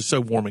telling you, it's just so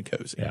warm and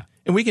cozy. Yeah.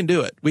 And we can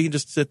do it. We can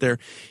just sit there.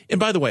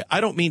 And by the way,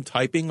 I don't mean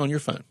typing on your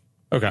phone.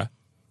 Okay.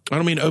 I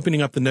don't mean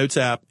opening up the Notes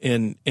app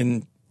and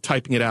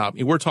typing it out. I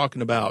mean, we're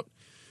talking about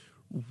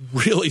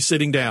really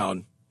sitting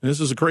down. And this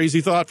is a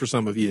crazy thought for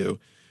some of you,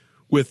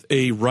 with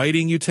a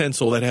writing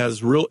utensil that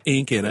has real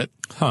ink in it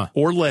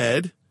or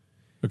lead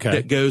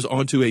that goes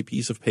onto a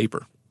piece of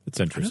paper. That's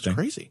interesting. That's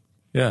crazy.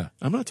 Yeah.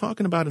 I'm not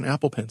talking about an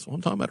Apple pencil.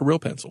 I'm talking about a real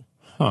pencil.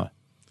 Huh.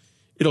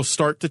 It'll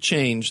start to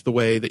change the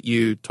way that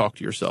you talk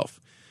to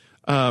yourself.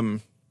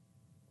 Number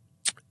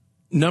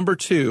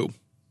 2,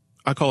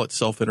 I call it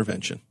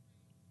self-intervention.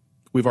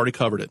 We've already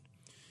covered it.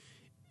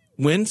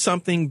 When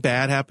something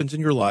bad happens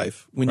in your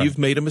life, when you've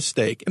made a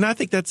mistake, and I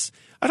think that's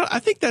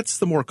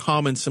the more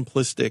common,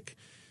 simplistic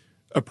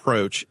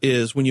approach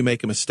is when you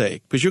make a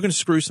mistake, because you're going to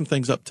screw some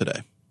things up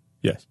today.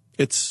 Yes.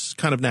 It's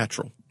kind of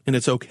natural, and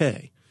it's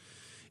okay.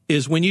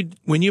 Is when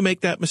you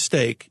make that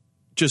mistake,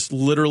 just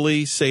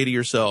literally say to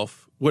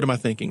yourself, what am I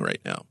thinking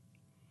right now?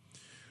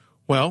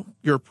 Well,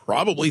 you're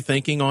probably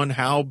thinking on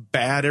how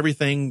bad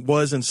everything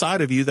was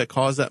inside of you that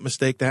caused that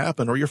mistake to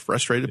happen, or you're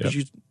frustrated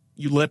because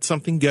you let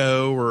something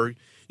go, or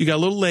you got a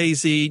little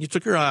lazy, you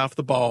took your eye off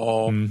the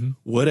ball,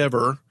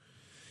 whatever.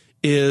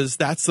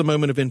 That's the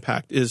moment of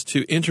impact, is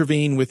to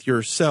intervene with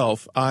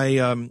yourself.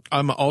 I'm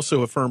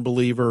also a firm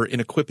believer in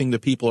equipping the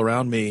people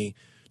around me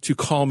to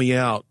call me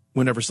out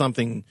whenever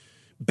something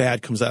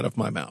bad comes out of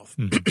my mouth.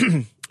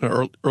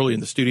 Early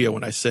in the studio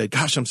when I said,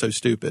 gosh, I'm so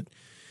stupid.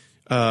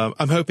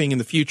 I'm hoping in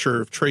the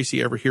future, if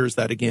Tracy ever hears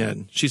that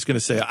again, she's going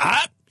to say,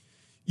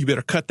 you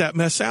better cut that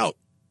mess out.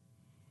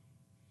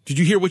 Did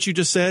you hear what you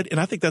just said? And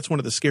I think that's one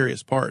of the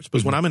scariest parts,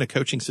 because when I'm in a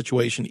coaching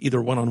situation,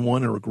 either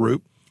one-on-one or a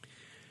group,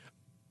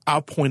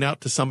 I'll point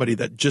out to somebody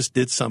that just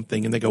did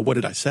something and they go, what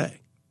did I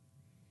say?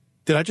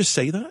 Did I just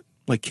say that?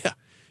 Like, yeah,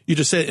 you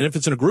just said it. And if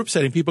it's in a group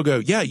setting, people go,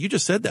 yeah, you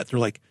just said that. They're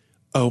like,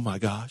 oh my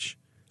gosh,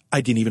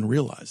 I didn't even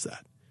realize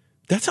that.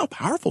 That's how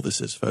powerful this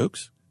is,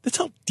 folks. That's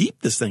how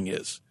deep this thing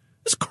is.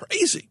 It's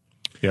crazy.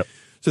 Yep.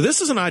 So this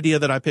is an idea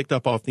that I picked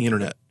up off the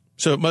internet,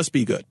 so it must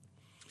be good.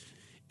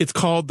 It's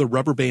called the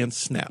rubber band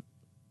snap.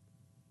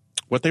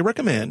 What they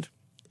recommend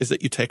is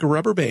that you take a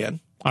rubber band,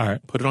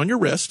 put it on your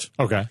wrist,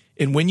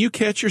 and when you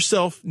catch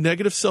yourself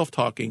negative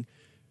self-talking,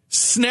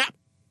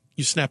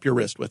 you snap your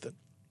wrist with it.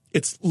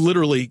 It's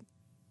literally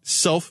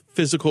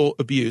self-physical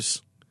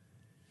abuse.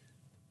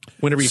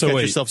 Whenever you catch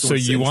yourself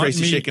doing so,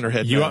 Tracy shaking her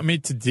head. You want me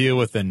to deal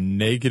with a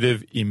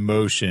negative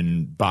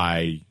emotion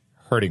by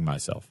hurting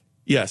myself?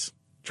 Yes.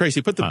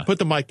 Tracy, put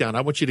the mic down.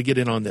 I want you to get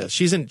in on this.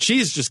 She's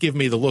just giving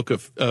me the look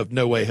of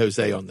no way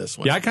Jose on this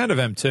one. Yeah, I kind of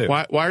am too.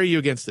 Why are you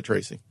against it,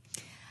 Tracy?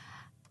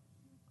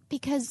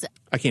 Because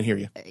I can't hear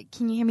you.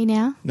 Can you hear me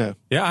now? No.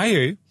 Yeah, I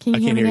hear you. Can you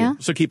hear me now?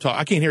 So keep talking.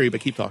 I can't hear you,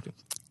 but keep talking.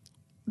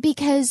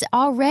 Because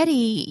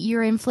already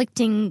you're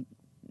inflicting,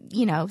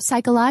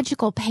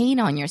 psychological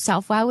pain on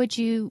yourself. Why would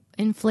you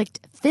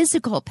inflict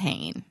physical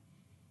pain?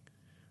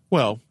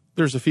 Well,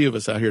 there's a few of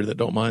us out here that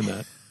don't mind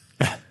that.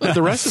 But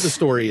the rest of the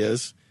story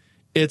is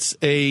it's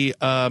a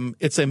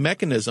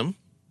mechanism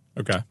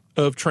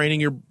of training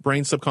your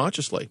brain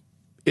subconsciously.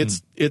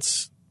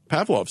 It's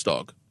Pavlov's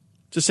dog.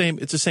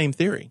 It's the same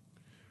theory.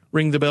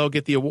 Ring the bell,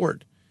 get the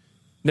award.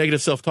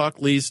 Negative self-talk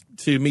leads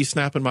to me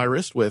snapping my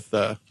wrist with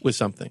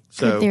something.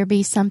 So, could there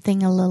be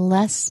something a little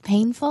less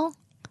painful?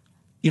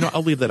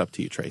 I'll leave that up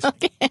to you, Tracy.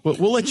 Okay.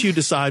 We'll let you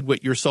decide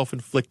what your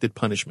self-inflicted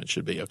punishment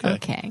should be, okay?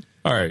 Okay.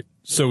 All right.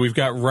 So we've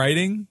got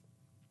writing,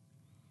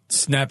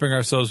 snapping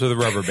ourselves with a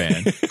rubber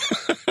band.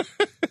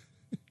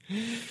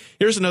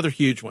 Here's another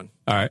huge one.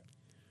 All right.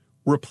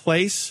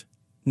 Replace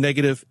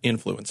negative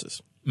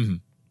influences. Mm-hmm.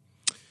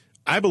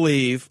 I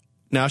believe,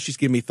 now she's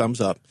giving me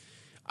thumbs up,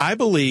 I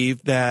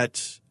believe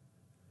that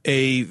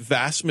a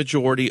vast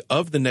majority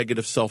of the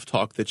negative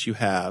self-talk that you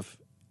have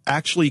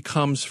actually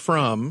comes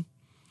from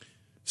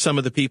some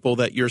of the people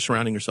that you're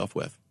surrounding yourself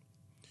with.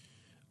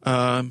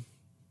 I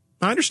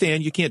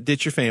understand you can't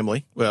ditch your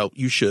family. Well,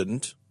 you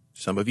shouldn't.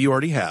 Some of you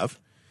already have.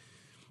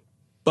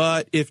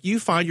 But if you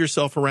find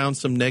yourself around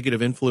some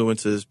negative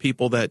influences,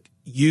 people that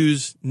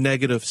use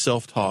negative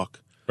self-talk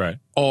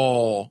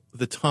all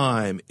the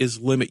time, is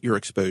limit your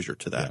exposure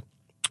to that. Yeah.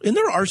 And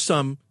there are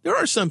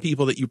some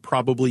people that you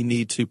probably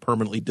need to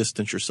permanently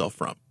distance yourself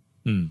from.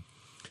 And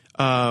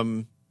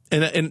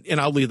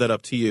I'll leave that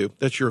up to you.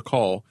 That's your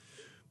call.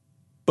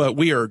 But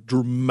we are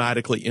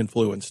dramatically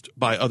influenced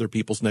by other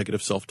people's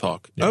negative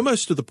self-talk,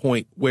 almost to the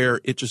point where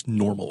it just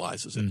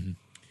normalizes it. Mm-hmm.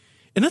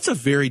 And that's a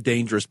very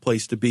dangerous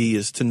place to be,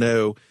 is to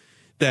know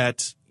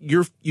that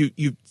you're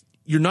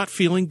not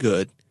feeling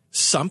good.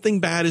 Something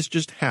bad has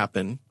just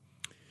happened.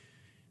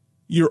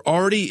 You're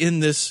already in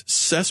this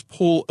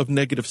cesspool of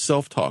negative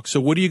self-talk. So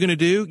what are you going to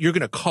do? You're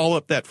going to call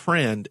up that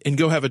friend and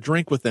go have a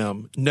drink with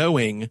them,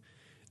 knowing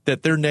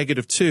that they're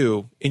negative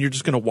too, and you're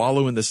just going to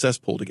wallow in the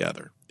cesspool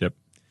together. Yep.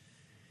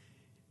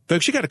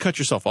 Folks, you got to cut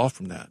yourself off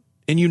from that.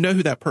 And you know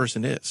who that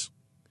person is.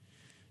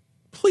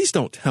 Please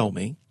don't tell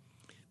me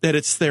that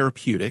it's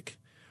therapeutic,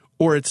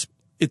 or it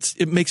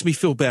makes me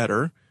feel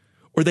better,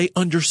 or they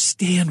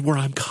understand where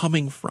I'm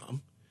coming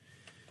from.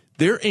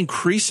 They're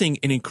increasing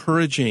and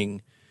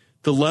encouraging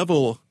the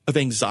level of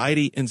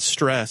anxiety and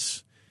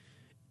stress,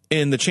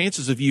 and the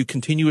chances of you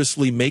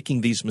continuously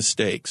making these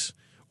mistakes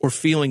or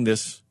feeling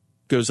this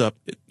goes up.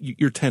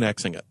 You're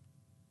 10xing it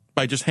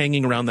by just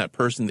hanging around that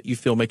person that you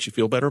feel makes you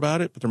feel better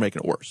about it, but they're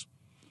making it worse.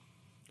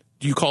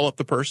 Do you call up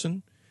the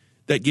person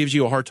that gives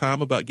you a hard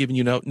time about giving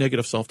you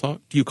negative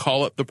self-talk? Do you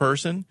call up the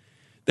person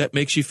that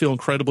makes you feel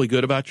incredibly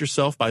good about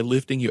yourself by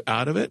lifting you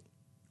out of it?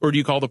 Or do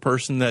you call the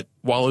person that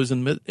wallows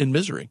in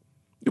misery?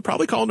 You're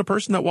probably calling the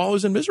person that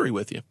wallows in misery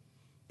with you,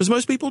 as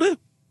most people do.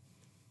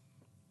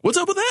 What's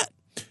up with that?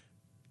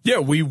 Yeah,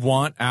 we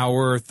want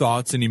our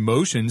thoughts and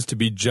emotions to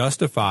be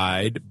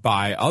justified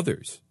by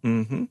others.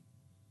 Mm-hmm.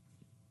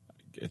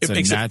 It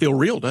makes it feel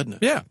real, doesn't it?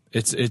 Yeah,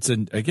 it's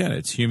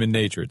human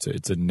nature.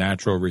 It's a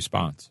natural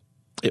response.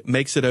 It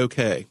makes it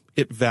okay.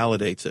 It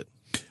validates it.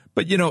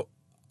 But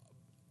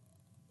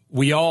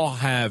we all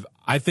have,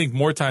 I think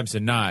more times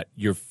than not,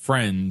 your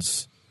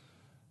friends.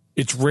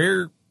 It's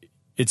rare.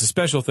 It's a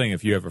special thing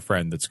if you have a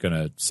friend that's going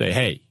to say,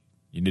 "Hey,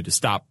 you need to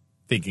stop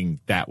thinking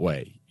that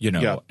way,"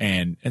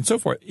 and so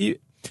forth.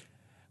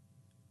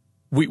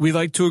 We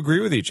like to agree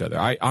with each other.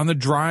 On the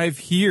drive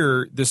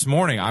here this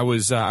morning, I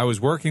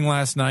was working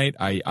last night.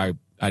 I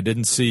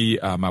didn't see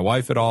my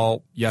wife at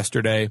all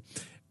yesterday,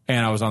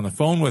 and I was on the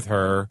phone with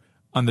her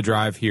on the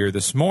drive here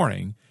this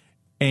morning,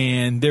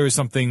 and there was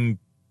something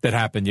that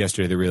happened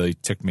yesterday that really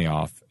ticked me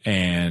off,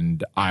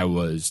 and I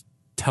was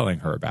telling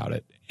her about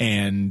it,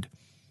 and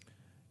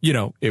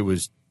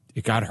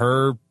it got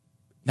her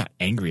not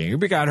angry,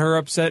 but got her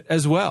upset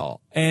as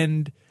well,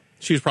 and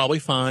she was probably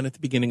fine at the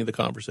beginning of the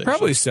conversation.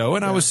 Probably so,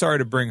 and I was sorry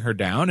to bring her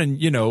down, and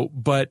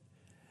but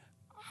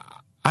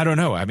I don't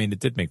know. I mean, it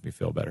did make me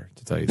feel better,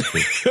 to tell you the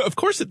truth. Of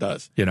course it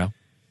does. And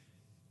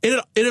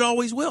it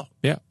always will.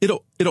 Yeah.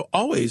 It'll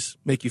always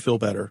make you feel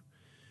better.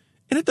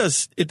 And it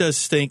does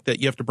stink that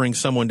you have to bring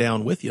someone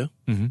down with you.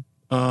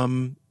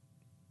 Mm-hmm.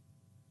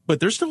 But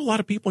there's still a lot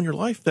of people in your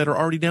life that are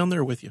already down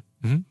there with you.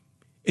 Mm-hmm.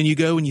 And you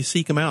go and you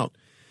seek them out.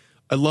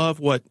 I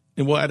love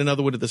and we'll add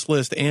another one to this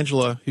list,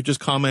 Angela, who just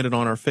commented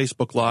on our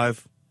Facebook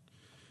Live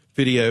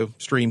video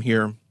stream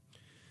here.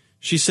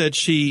 She said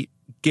she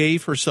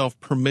gave herself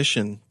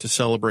permission to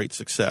celebrate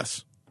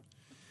success.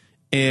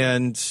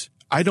 And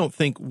I don't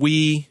think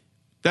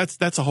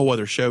that's a whole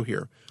other show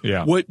here.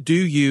 Yeah. What do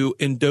you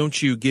and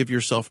don't you give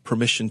yourself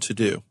permission to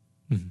do?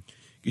 Mm-hmm.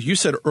 You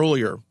said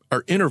earlier,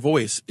 our inner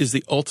voice is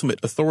the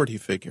ultimate authority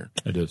figure.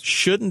 It is.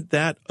 Shouldn't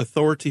that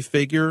authority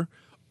figure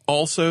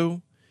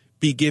also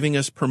be giving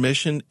us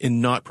permission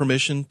and not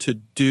permission to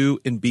do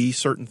and be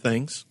certain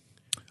things?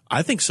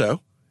 I think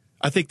so.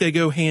 I think they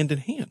go hand in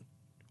hand.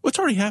 What's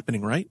already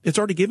happening, right? It's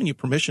already given you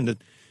permission to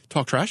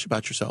talk trash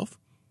about yourself.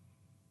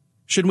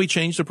 Shouldn't we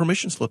change the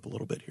permission slip a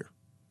little bit here?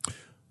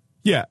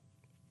 Yeah.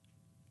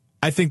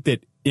 I think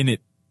that in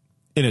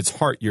its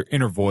heart, your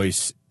inner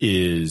voice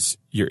is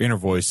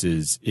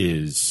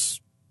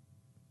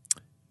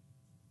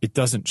it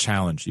doesn't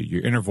challenge you.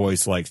 Your inner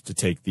voice likes to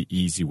take the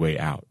easy way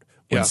out.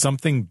 When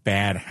something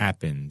bad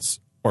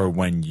happens or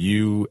when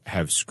you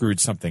have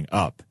screwed something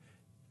up,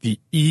 the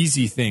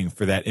easy thing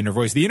for that inner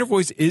voice, the inner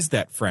voice is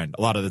that friend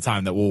a lot of the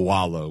time that will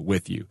wallow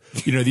with you.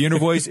 You know, the inner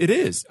voice, it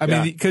is. I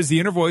mean, because the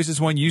inner voice is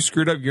when you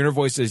screwed up, your inner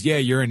voice says, yeah,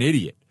 you're an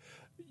idiot.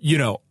 You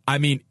know, I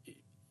mean,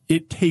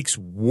 it takes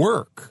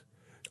work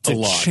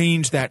to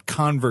change that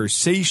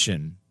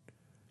conversation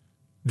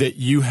that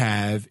you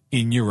have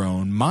in your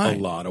own mind.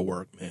 A lot of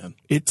work, man.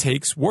 It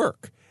takes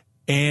work.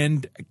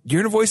 And your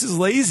inner voice is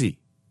lazy.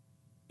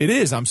 It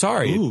is. I'm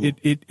sorry.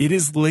 It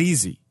is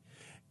lazy.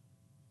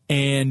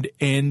 And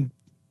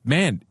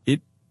man,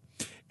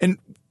 and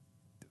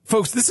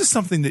folks, this is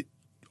something that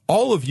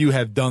all of you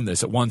have done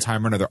this at one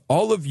time or another.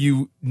 All of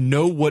you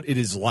know what it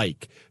is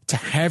like to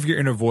have your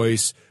inner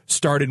voice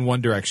start in one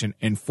direction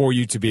and for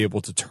you to be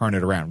able to turn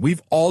it around.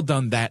 We've all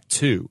done that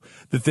too.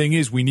 The thing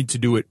is, we need to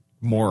do it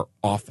more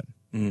often.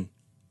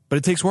 But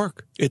it takes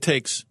work. It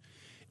takes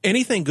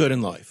anything good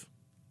in life,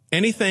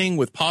 anything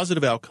with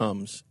positive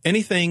outcomes,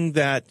 anything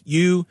that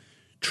you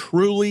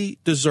truly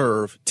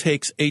deserve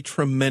takes a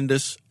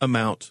tremendous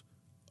amount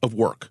of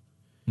work.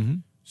 Mm-hmm.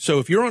 So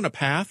if you're on a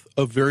path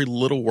of very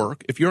little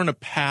work, if you're on a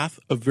path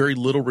of very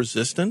little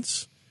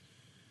resistance,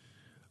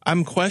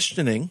 I'm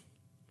questioning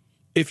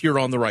if you're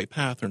on the right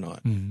path or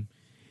not. Mm-hmm.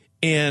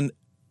 And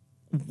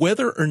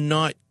whether or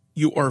not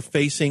you are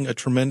facing a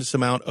tremendous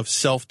amount of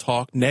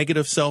self-talk,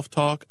 negative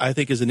self-talk, I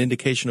think is an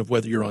indication of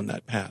whether you're on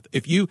that path.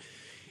 If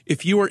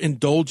you are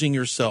indulging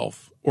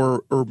yourself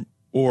or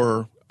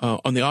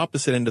on the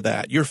opposite end of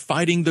that, you're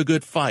fighting the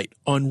good fight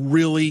on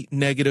really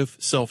negative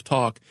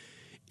self-talk,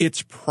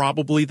 it's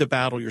probably the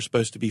battle you're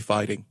supposed to be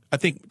fighting. I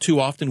think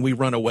too often we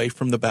run away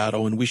from the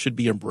battle and we should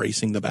be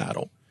embracing the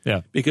battle.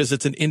 Yeah. Because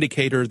it's an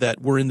indicator that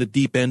we're in the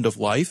deep end of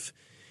life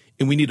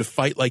and we need to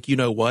fight like you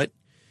know what.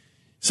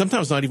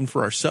 Sometimes not even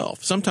for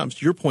ourselves. Sometimes,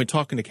 to your point,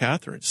 talking to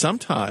Catherine,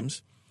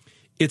 sometimes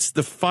it's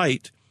the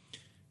fight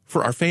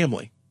for our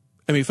family.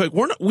 I mean,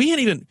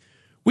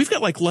 we've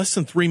got like less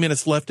than 3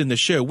 minutes left in the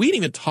show. We ain't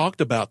even talked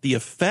about the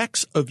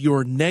effects of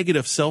your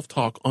negative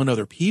self-talk on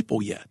other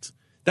people yet.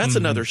 That's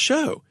another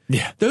show.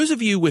 Yeah. Those of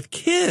you with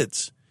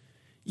kids,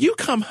 you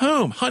come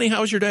home, honey,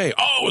 how was your day?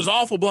 Oh, it was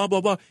awful, blah,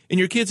 blah, blah. And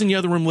your kid's in the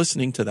other room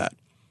listening to that.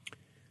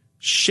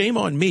 Shame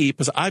on me,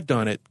 because I've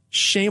done it.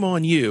 Shame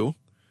on you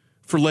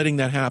for letting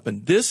that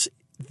happen. This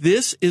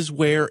is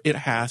where it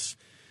has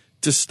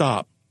to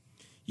stop.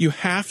 You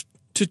have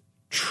to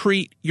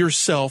treat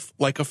yourself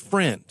like a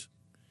friend.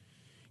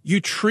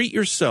 You treat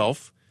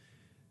yourself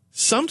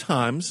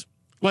sometimes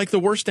like the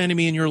worst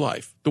enemy in your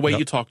life, the way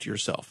you talk to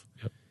yourself.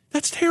 Yep.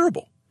 That's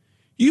terrible.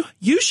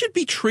 You should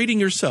be treating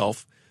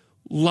yourself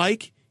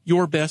like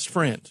your best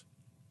friend.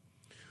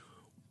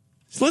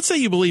 So let's say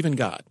you believe in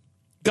God.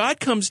 God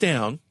comes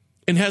down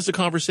and has a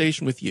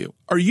conversation with you.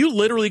 Are you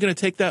literally going to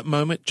take that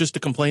moment just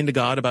to complain to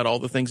God about all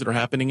the things that are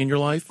happening in your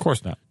life? Of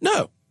course not.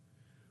 No.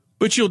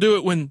 But you'll do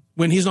it when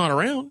he's not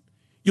around.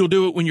 You'll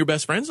do it when your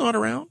best friend's not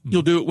around.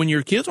 You'll do it when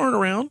your kids aren't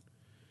around.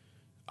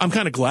 I'm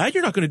kind of glad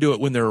you're not going to do it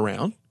when they're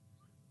around.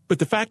 But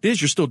the fact is,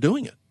 you're still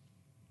doing it.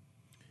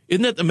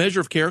 Isn't that the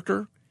measure of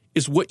character?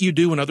 Is what you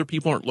do when other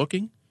people aren't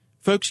looking?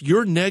 Folks,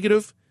 your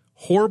negative,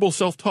 horrible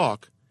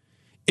self-talk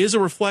is a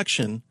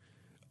reflection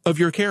of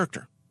your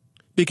character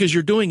because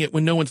you're doing it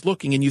when no one's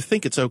looking and you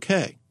think it's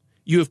okay.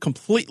 You have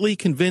completely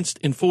convinced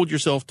and fooled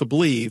yourself to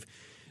believe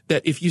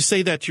that if you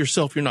say that to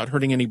yourself, you're not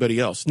hurting anybody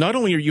else. Not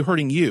only are you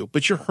hurting you,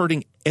 but you're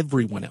hurting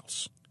everyone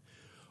else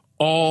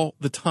all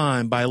the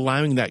time by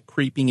allowing that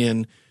creeping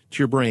in to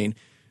your brain.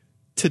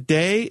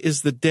 Today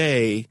is the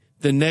day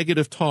the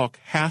negative talk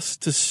has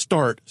to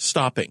start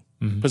stopping.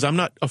 Because I'm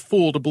not a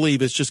fool to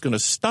believe it's just going to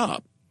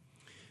stop.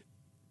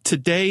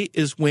 Today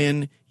is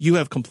when you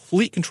have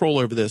complete control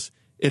over this.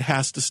 It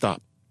has to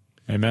stop.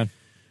 Amen.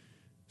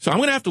 So I'm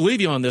going to have to leave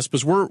you on this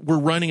because we're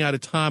running out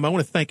of time. I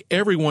want to thank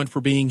everyone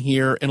for being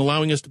here and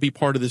allowing us to be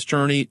part of this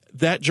journey.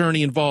 That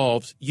journey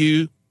involves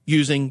you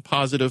using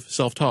positive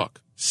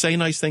self-talk. Say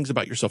nice things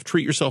about yourself.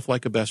 Treat yourself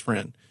like a best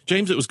friend.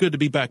 James, it was good to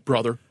be back,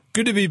 brother.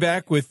 Good to be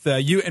back with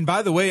you. And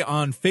by the way,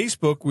 on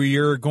Facebook, we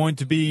are going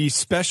to be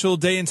special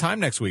day and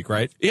time next week,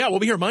 right? Yeah, we'll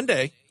be here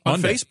Monday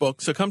on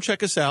Facebook. So come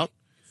check us out.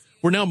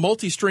 We're now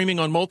multi-streaming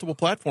on multiple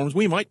platforms.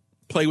 We might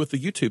play with the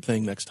YouTube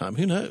thing next time.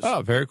 Who knows?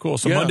 Oh, very cool.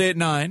 So Monday at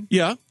 9.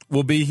 Yeah.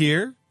 We'll be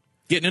here.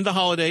 Getting into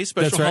holidays,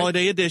 special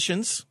holiday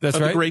editions of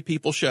the Great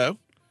People Show.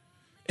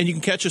 And you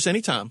can catch us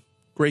anytime.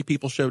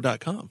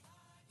 greatpeopleshow.com.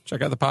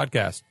 Check out the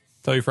podcast.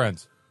 Tell your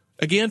friends.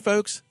 Again,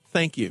 folks,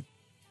 thank you.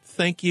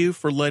 Thank you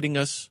for letting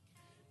us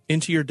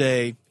into your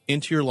day,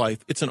 into your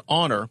life. It's an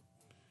honor.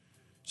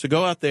 So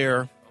go out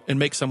there and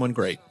make someone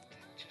great.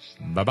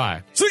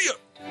 Bye-bye. See ya.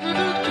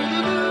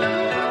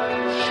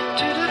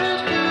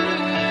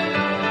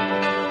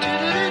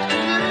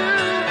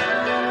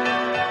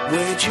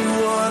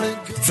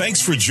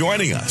 Thanks for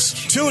joining us.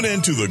 Tune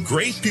in to The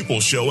Great People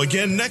Show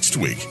again next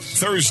week,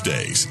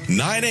 Thursdays,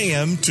 9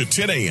 a.m. to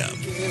 10 a.m.